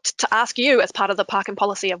we want to ask you as part of the parking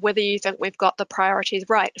policy of whether you think we've got the priorities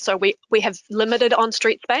right. So we have limited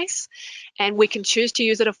on-street space and we can choose to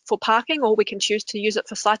use it for parking or we can choose to use it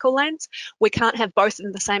for cycle lanes. We can't have both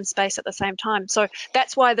in the same space at the same time. So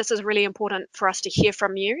that's why this is really important for us to hear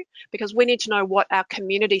from you, because we need to know what our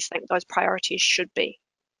communities think those priorities should be.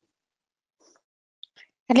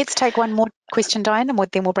 And let's take one more question, Diane, and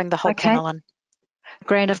then we'll bring the whole panel in.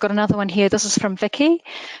 Grand, I've got another one here. This is from Vicky.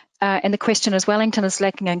 And the question is, Wellington is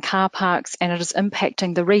lacking in car parks and it is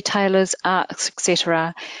impacting the retailers, arts,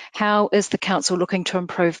 etc. How is the council looking to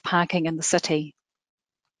improve parking in the city?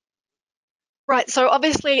 Right, so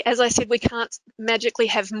obviously, as I said, we can't magically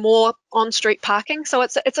have more on-street parking. So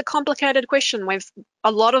it's a complicated question.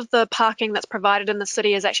 A lot of the parking that's provided in the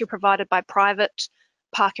city is actually provided by private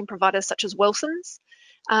parking providers such as Wilson's.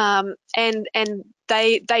 And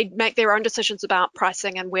they make their own decisions about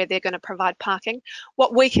pricing and where they're going to provide parking.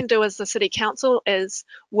 What we can do as the City Council is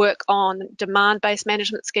work on demand-based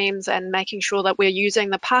management schemes and making sure that we're using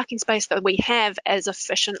the parking space that we have as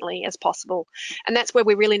efficiently as possible. And that's where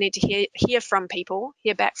we really need to hear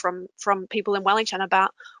back from people in Wellington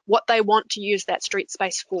about what they want to use that street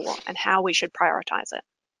space for and how we should prioritise it.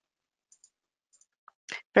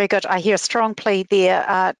 Very good. I hear a strong plea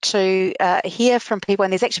there to hear from people,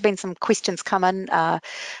 and there's actually been some questions come in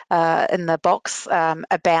the box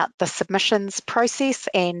about the submissions process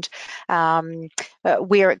and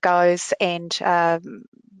where it goes, and that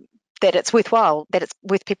it's worthwhile, that it's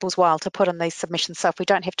worth people's while to put in these submissions. So if we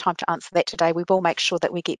don't have time to answer that today, we will make sure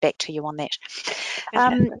that we get back to you on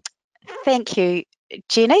that. Thank you,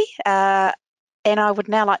 Jenny. And I would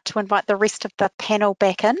now like to invite the rest of the panel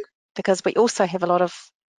back in. because we also have a lot of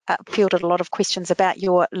fielded a lot of questions about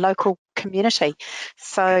your local community.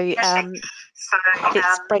 So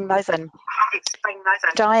let's bring those in.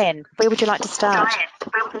 Diane, where would you like to start?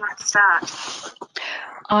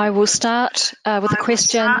 I will start with a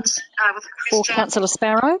question for Councillor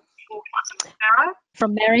Sparrow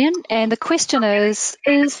from Marion, and the question is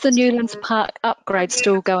the Newlands Park upgrade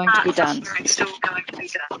still going to be done?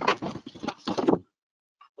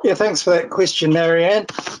 Yeah, thanks for that question, Marianne.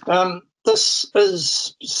 This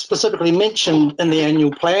is specifically mentioned in the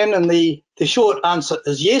annual plan, and the short answer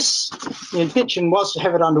is yes. The intention was to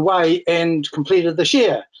have it underway and completed this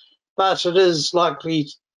year, but it is likely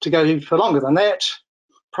to go for longer than that,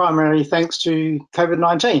 primarily thanks to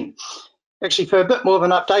COVID-19. Actually, for a bit more of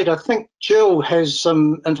an update, I think Jill has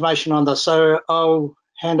some information on this, so I'll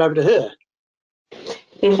hand over to her.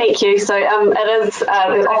 Yeah, thank you. So it is,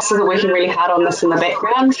 the officers are working really hard on this in the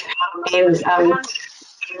background, and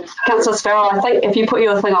Councillor Sparrow, I think if you put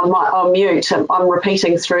your thing on mute, I'm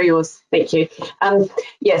repeating through yours. Thank you.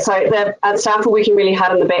 Yeah, so the staff are working really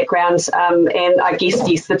hard in the background, and I guess,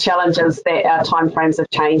 yes, the challenge is that our timeframes have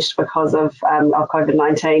changed because of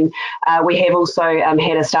COVID-19. We have also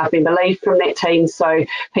had a staff member leave from that team, so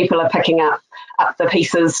people are picking up the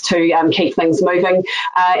pieces to keep things moving,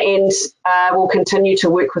 and we'll continue to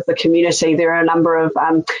work with the community. There are a number of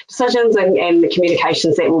decisions and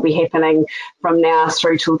communications that will be happening from now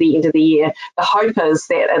through till the end of the year. The hope is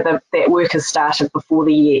that that work has started before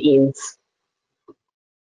the year ends.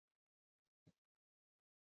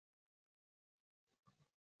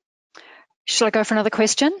 Shall I go for another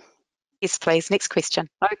question? Yes, please. Next question.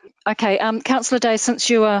 Okay, Councillor Day, since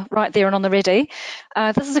you are right there and on the ready,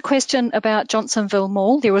 this is a question about Johnsonville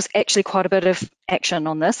Mall. There was actually quite a bit of action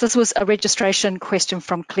on this. This was a registration question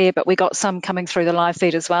from Claire, but we got some coming through the live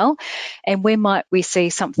feed as well. And when might we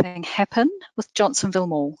see something happen with Johnsonville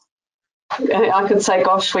Mall? I could say,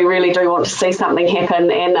 gosh, we really do want to see something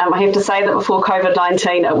happen. And I have to say that before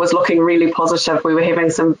COVID-19, it was looking really positive. We were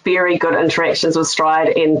having some very good interactions with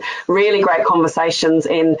Stride and really great conversations.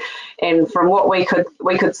 And from what we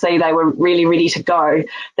could see, they were really ready to go.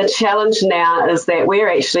 The challenge now is that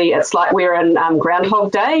it's like we're in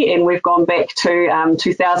Groundhog Day, and we've gone back to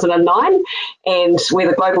 2009, and where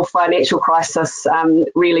the global financial crisis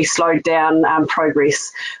really slowed down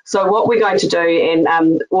progress. So what we're going to do,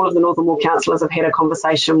 and all of the Northern Ward councillors have had a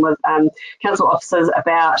conversation with council officers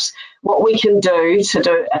about what we can do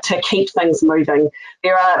to keep things moving.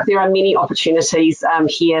 There are many opportunities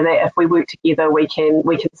here that if we work together we can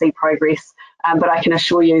see progress. But I can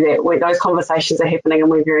assure you that those conversations are happening,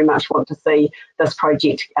 and we very much want to see this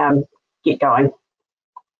project get going.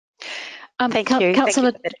 Thank you.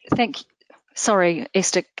 Councillor, thank you. Sorry,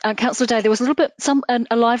 Esther. Councillor Day, there was a little bit,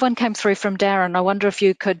 a live one came through from Darren. I wonder if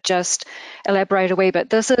you could just elaborate a wee bit.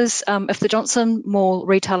 This is if the Johnson Mall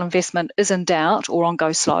retail investment is in doubt or on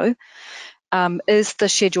go slow, is the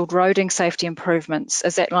scheduled roading safety improvements,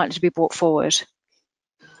 is that likely to be brought forward?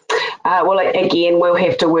 Well, again, we'll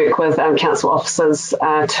have to work with council officers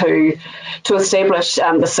to establish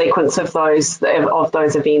the sequence of those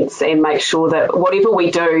events and make sure that whatever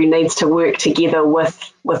we do needs to work together with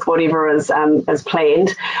whatever is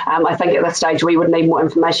planned. I think at this stage we would need more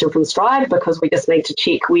information from Stride, because we just need to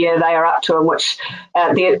check where they are up to and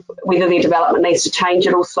whether their development needs to change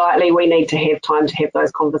at all slightly. We need to have time to have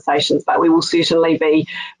those conversations, but we will certainly be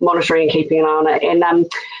monitoring and keeping an eye on it.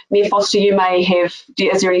 And Mayor Foster, you may have,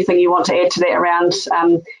 is there anything you want to add to that around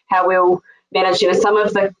how we'll manage, some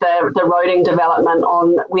of the roading development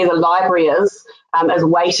on where the library is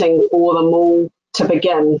waiting for the mall to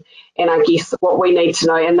begin. And I guess what we need to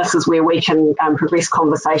know, and this is where we can progress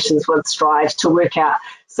conversations with Stride to work out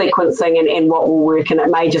sequencing and what will work, and it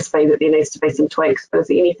may just be that there needs to be some tweaks. But is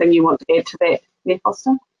there anything you want to add to that, Mayor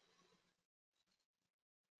Foster?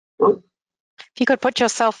 If you could put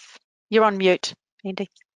yourself, you're on mute, Andy.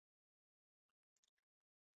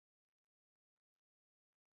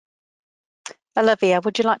 Olivia,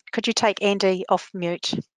 could you take Andy off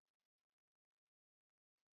mute?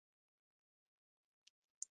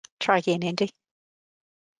 Try again, Andy.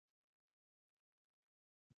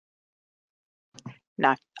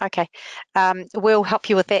 No, okay. We'll help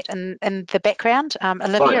you with that in the background.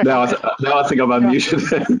 Olivia. Now I think I'm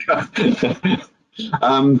unmuted.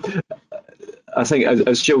 I think,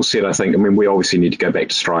 as Jill said, we obviously need to go back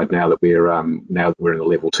to Stride now that we're in a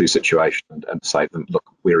level 2 situation and say to them, look,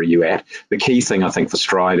 where are you at? The key thing I think for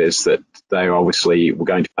Stride is that they obviously were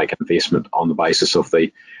going to make an investment on the basis of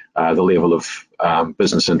the level of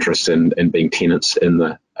business interest in being tenants in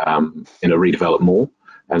a redeveloped mall,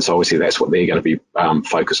 and so obviously that's what they're going to be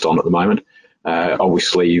focused on at the moment.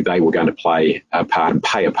 Obviously, they were going to play a part and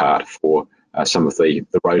pay a part for some of the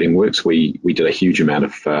roading works. We did a huge amount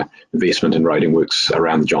of investment in roading works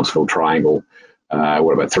around the Johnsonville Triangle,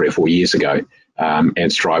 about 3 or 4 years ago,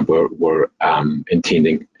 and Strive were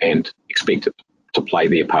intending and expected to play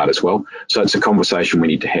their part as well. So it's a conversation we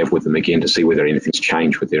need to have with them again to see whether anything's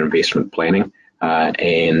changed with their investment planning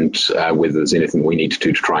and whether there's anything we need to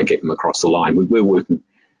do to try and get them across the line. We're working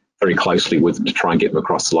very closely with them to try and get them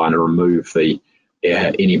across the line and remove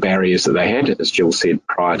any barriers that they had. As Jill said,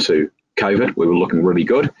 prior to COVID, we were looking really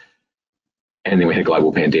good, and then we had a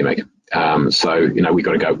global pandemic. So we've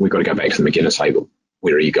got to go back to them again and say, well,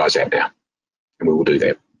 where are you guys at now? And we will do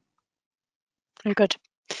that. Very good.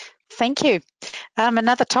 Thank you.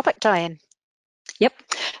 Another topic, Diane. Yep.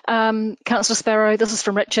 Councillor Sparrow, this is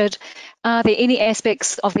from Richard. Are there any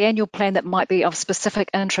aspects of the annual plan that might be of specific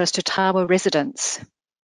interest to Tawa residents?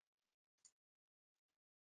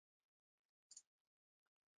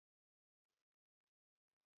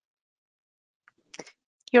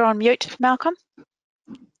 You're on mute, Malcolm.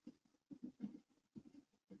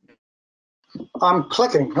 I'm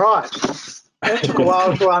clicking, right. That took a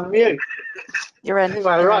while to unmute. You're in.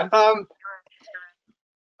 Anyway, right.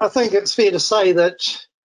 I think it's fair to say that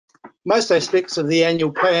most aspects of the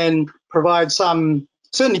annual plan provide some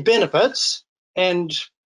certainly benefits and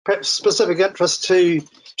perhaps specific interest to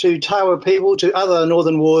Tawa people, to other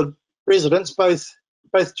Northern Ward residents, both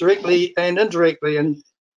directly and indirectly. In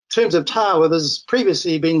terms of Tawa, there's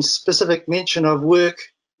previously been specific mention of work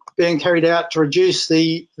being carried out to reduce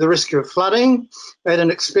the risk of flooding at an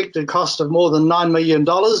expected cost of more than $9 million,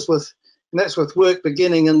 and that's with work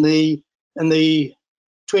beginning in the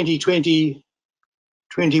 2020-21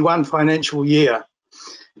 financial year.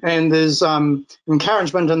 And there's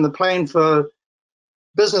encouragement in the plan for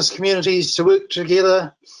business communities to work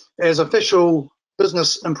together as official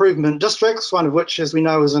business improvement districts, one of which, as we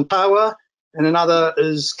know, is in Tawa, and another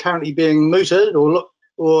is currently being mooted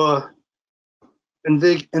or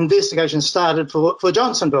investigation started for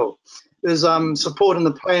Johnsonville. There's support in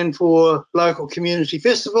the plan for local community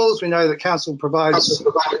festivals. We know that Council provides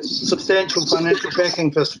substantial financial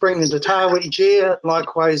backing for Spring into Tawa each year,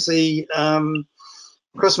 likewise the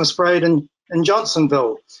Christmas parade in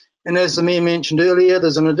Johnsonville. And as the Mayor mentioned earlier,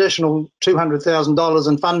 there's an additional $200,000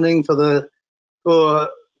 in funding for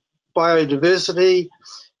biodiversity,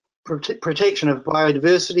 protection of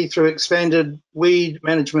biodiversity through expanded weed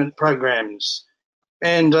management programs.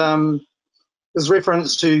 And there's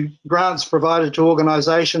reference to grants provided to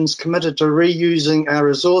organisations committed to reusing our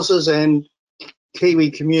resources and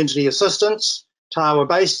Kiwi community assistance. Tawa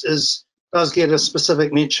based does get a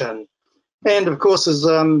specific mention. And of course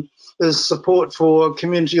there's support for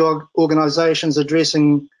community organisations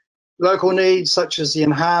addressing local needs, such as the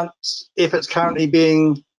enhanced efforts currently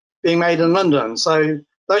being made in Linden. So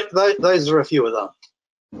those are a few of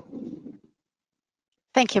them.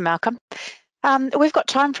 Thank you, Malcolm. We've got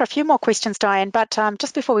time for a few more questions, Diane, but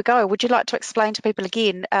just before we go, would you like to explain to people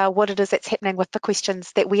again what it is that's happening with the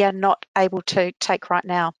questions that we are not able to take right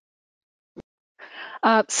now?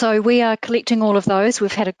 So we are collecting all of those.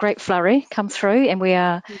 We've had a great flurry come through, and we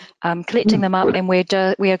are collecting them up, and we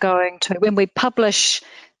are going to, when we publish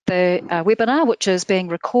the webinar, which is being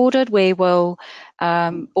recorded, we will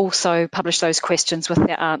also publish those questions with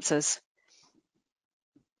their answers.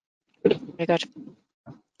 Very good.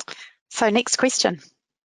 So next question.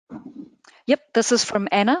 Yep, this is from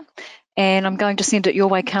Anna, and I'm going to send it your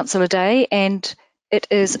way, Councillor Day, and it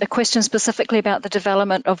is a question specifically about the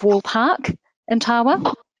development of Wall Park in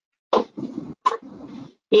Tawa.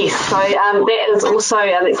 Yes, so that is also,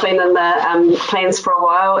 that's been in the plans for a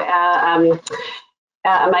while.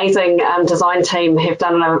 Our amazing design team have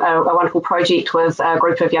done a wonderful project with a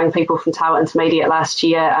group of young people from Tawa Intermediate last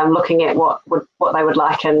year, looking at what they would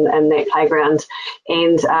like in that playground.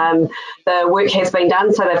 And the work has been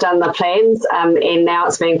done, so they've done the plans, and now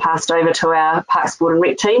it's being passed over to our Parks Board and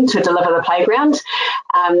Rec team to deliver the playground.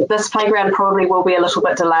 This playground probably will be a little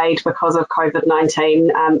bit delayed because of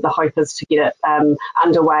COVID-19. The hope is to get it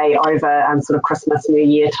underway over sort of Christmas, New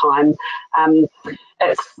Year time.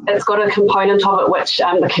 It's got a component of it which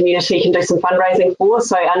the community can do some fundraising for.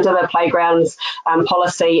 So under the playgrounds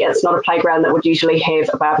policy, it's not a playground that would usually have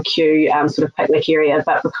a barbecue sort of picnic area,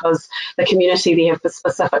 but because the community they have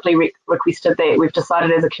specifically requested that, we've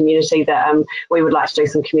decided as a community that we would like to do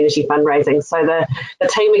some community fundraising. So the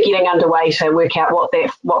team are getting underway to work out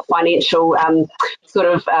what financial sort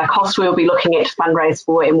of cost we'll be looking at to fundraise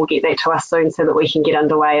for, and we'll get that to us soon so that we can get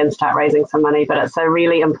underway and start raising some money. But it's a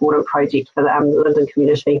really important project for the Linden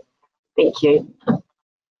community. Thank you.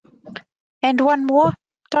 And one more,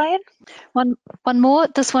 Diane? One more.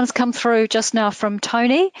 This one's come through just now from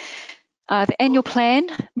Tony. The annual plan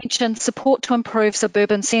mentions support to improve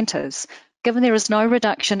suburban centres. Given there is no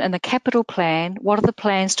reduction in the capital plan, what are the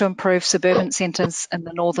plans to improve suburban centres in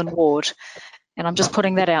the Northern Ward? And I'm just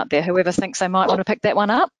putting that out there. Whoever thinks they might want to pick that one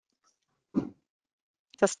up,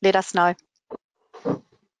 just let us know.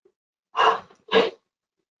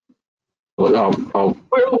 We're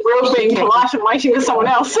all being polite and waiting for someone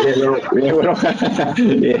else. So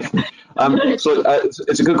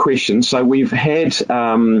it's a good question. So we've had,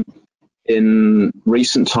 in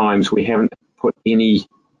recent times, we haven't put any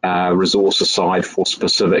resource aside for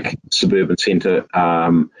specific suburban centre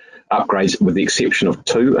upgrades, with the exception of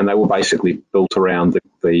 2, and they were basically built around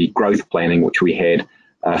the growth planning which we had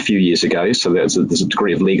a few years ago. So there's a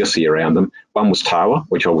degree of legacy around them. One was Tawa,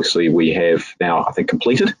 which obviously we have now, I think,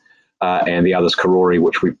 completed, and the other's Karori,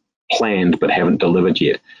 which we planned but haven't delivered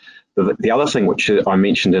yet. The other thing which I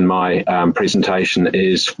mentioned in my presentation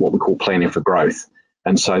is what we call planning for growth.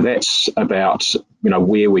 And so that's about,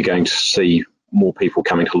 where we're going to see more people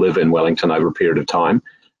coming to live in Wellington over a period of time,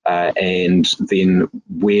 and then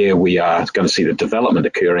where we are going to see the development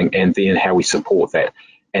occurring, and then how we support that.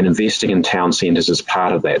 And investing in town centres is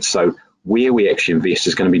part of that. So where we actually invest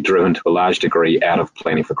is going to be driven to a large degree out of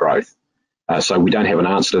planning for growth. So we don't have an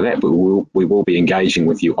answer to that, but we will be engaging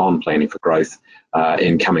with you on planning for growth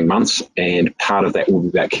in coming months, and part of that will be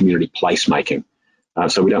about community placemaking.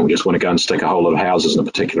 So we don't just want to go and stick a whole lot of houses in a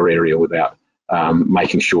particular area without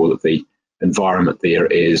making sure that the environment there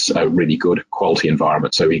is a really good quality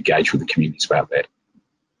environment. So we engage with the communities about that.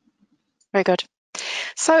 Very good.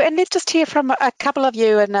 So, and let's just hear from a couple of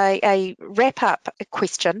you in a wrap-up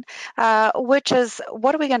question, which is,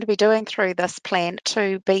 what are we going to be doing through this plan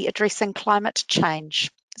to be addressing climate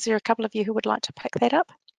change? Is there a couple of you who would like to pick that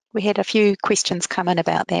up? We had a few questions come in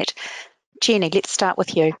about that. Jenny, let's start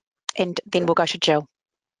with you, and then we'll go to Jill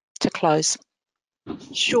to close.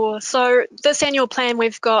 Sure. So this annual plan,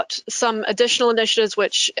 we've got some additional initiatives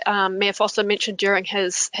which Mayor Foster mentioned during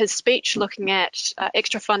his speech, looking at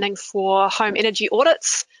extra funding for home energy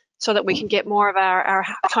audits so that we can get more of our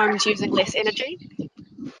homes using less energy.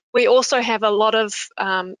 We also have a lot of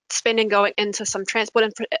spending going into some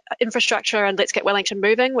transport infrastructure and Let's Get Wellington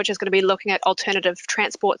Moving, which is going to be looking at alternative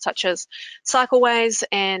transport such as cycleways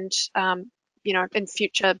and, in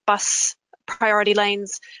future bus priority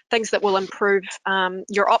lanes, things that will improve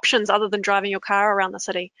your options other than driving your car around the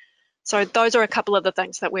city. So those are a couple of the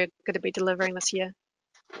things that we're going to be delivering this year.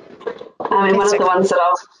 And one of the ones that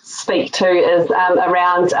I'll speak to is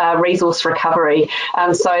around resource recovery.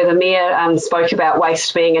 So the Mayor spoke about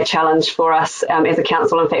waste being a challenge for us as a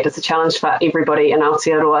council. In fact, it's a challenge for everybody in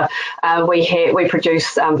Aotearoa. We produce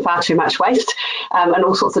far too much waste in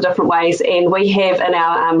all sorts of different ways, and we have in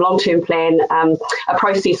our long-term plan a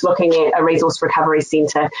process looking at a resource recovery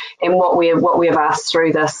centre. And what we have asked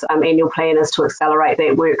through this annual plan is to accelerate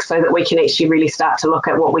that work so that we can actually really start to look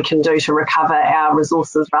at what we can do to recover our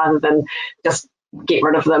resources rather than just get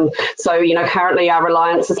rid of them. So, currently our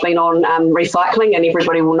reliance has been on recycling, and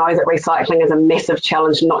everybody will know that recycling is a massive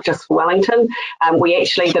challenge, not just for Wellington.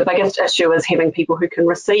 The biggest issue is having people who can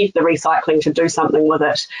receive the recycling to do something with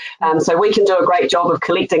it. So we can do a great job of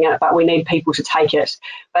collecting it, but we need people to take it.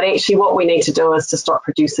 But actually what we need to do is to stop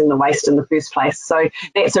producing the waste in the first place. So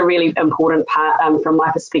that's a really important part from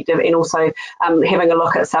my perspective, and also having a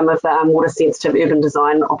look at some of the water sensitive urban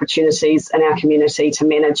design opportunities in our community to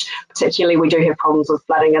manage. Particularly, we do have problems with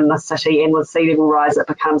flooding in the city, and with sea level rise it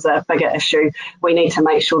becomes a bigger issue. We need to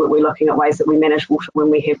make sure that we're looking at ways that we manage water when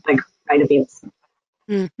we have big rain events.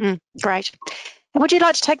 Great. And would you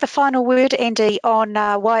like to take the final word, Andy, on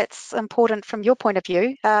why it's important from your point of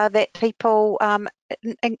view that people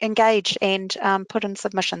engage and put in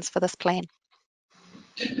submissions for this plan?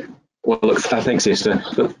 Well, look, thanks, Esther.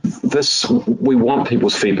 We want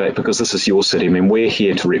people's feedback because this is your city. I mean, we're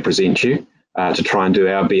here to represent you, to try and do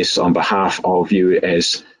our best on behalf of you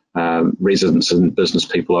as residents and business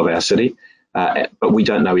people of our city. But we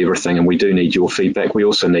don't know everything, and we do need your feedback. We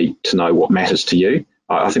also need to know what matters to you.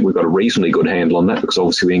 I think we've got a reasonably good handle on that because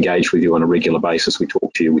obviously we engage with you on a regular basis. We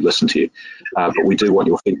talk to you, we listen to you, but we do want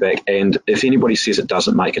your feedback. And if anybody says it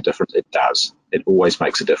doesn't make a difference, it does. It always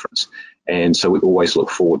makes a difference. And so we always look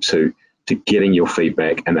forward to getting your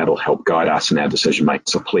feedback, and that'll help guide us in our decision making.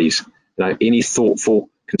 So please, any thoughtful,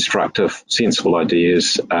 constructive, sensible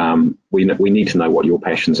ideas, we need to know what your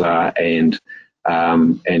passions are, and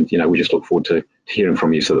we just look forward to hearing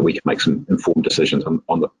from you so that we can make some informed decisions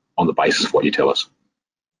on the basis of what you tell us.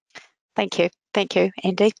 Thank you,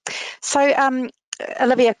 Andy. So,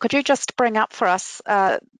 Olivia, could you just bring up for us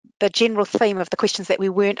the general theme of the questions that we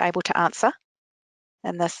weren't able to answer?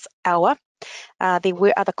 in this hour. There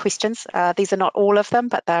were other questions. These are not all of them,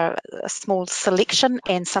 but they're a small selection,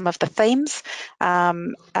 and some of the themes.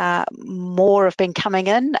 More have been coming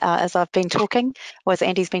in as I've been talking, or as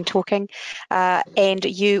Andy's been talking, and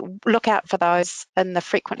you look out for those in the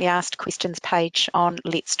frequently asked questions page on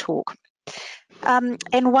Let's Talk.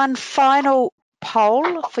 And one final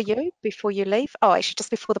poll for you before you leave. Oh, actually, just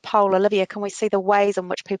before the poll, Olivia, can we see the ways in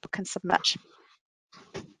which people can submit?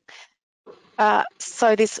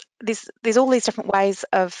 So there's all these different ways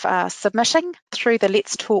of submitting through the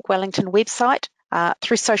Let's Talk Wellington website,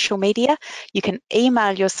 through social media. You can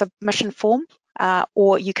email your submission form,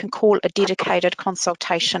 or you can call a dedicated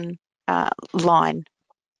consultation line.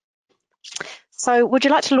 So would you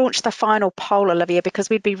like to launch the final poll, Olivia, because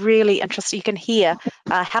we'd be really interested. You can hear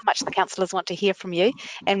how much the councillors want to hear from you,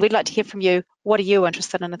 and we'd like to hear from you, what are you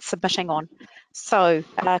interested in submitting on? So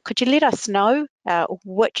could you let us know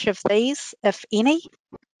which of these, if any,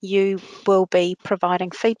 you will be providing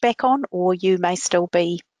feedback on, or you may still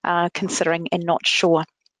be considering and not sure?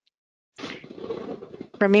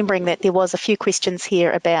 Remembering that there was a few questions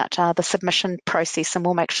here about the submission process, and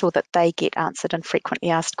we'll make sure that they get answered in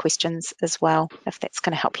frequently asked questions as well, if that's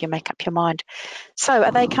going to help you make up your mind. So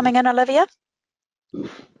are they coming in, Olivia?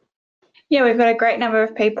 Yeah, we've got a great number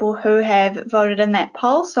of people who have voted in that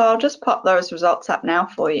poll, so I'll just pop those results up now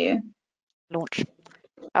for you. Launch.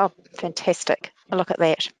 Oh, fantastic. Look at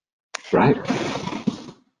that. Right.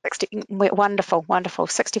 Wonderful, wonderful.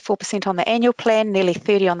 64% on the annual plan, nearly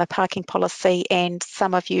 30 on the parking policy, and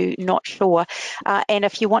some of you not sure. And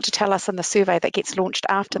if you want to tell us in the survey that gets launched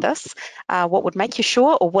after this, what would make you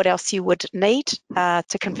sure, or what else you would need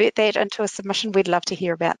to convert that into a submission, we'd love to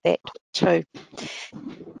hear about that too.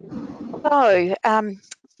 So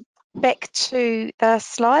back to the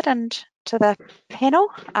slide and to the panel.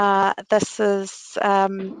 This is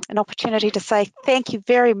an opportunity to say thank you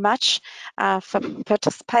very much for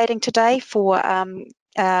participating today, for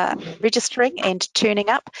registering and turning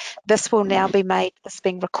up. This will now be made, this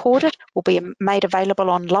being recorded, will be made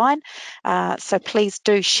available online. So please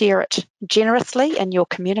do share it generously in your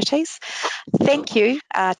communities. Thank you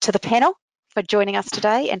to the panel for joining us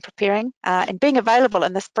today and preparing and being available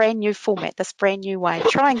in this brand new format, this brand new way,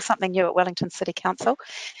 trying something new at Wellington City Council.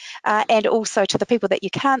 And also to the people that you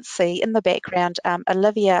can't see in the background,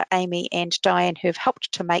 Olivia, Amy and Diane, who've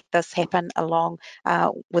helped to make this happen along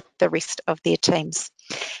with the rest of their teams.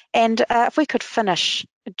 And if we could finish,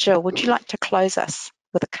 Jill, would you like to close us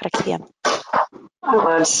with a karakia? I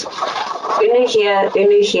would.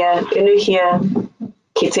 Unuhia,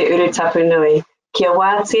 ki te urutapu nui. Kia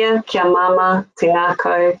wātia, kia mama, te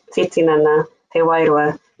ngākau, te tinana, te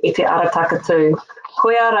wairua, I te ara Takapū.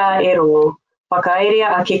 Koia rā e rongo.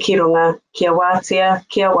 Whakaeria ake ki runga, kia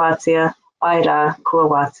wātia, ai rā, kua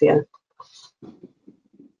wātia.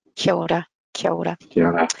 Kia ora, kia ora. Kia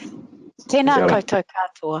ora. Tēnā koutou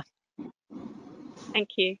katoa. Thank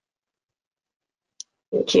you.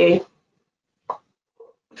 Thank you.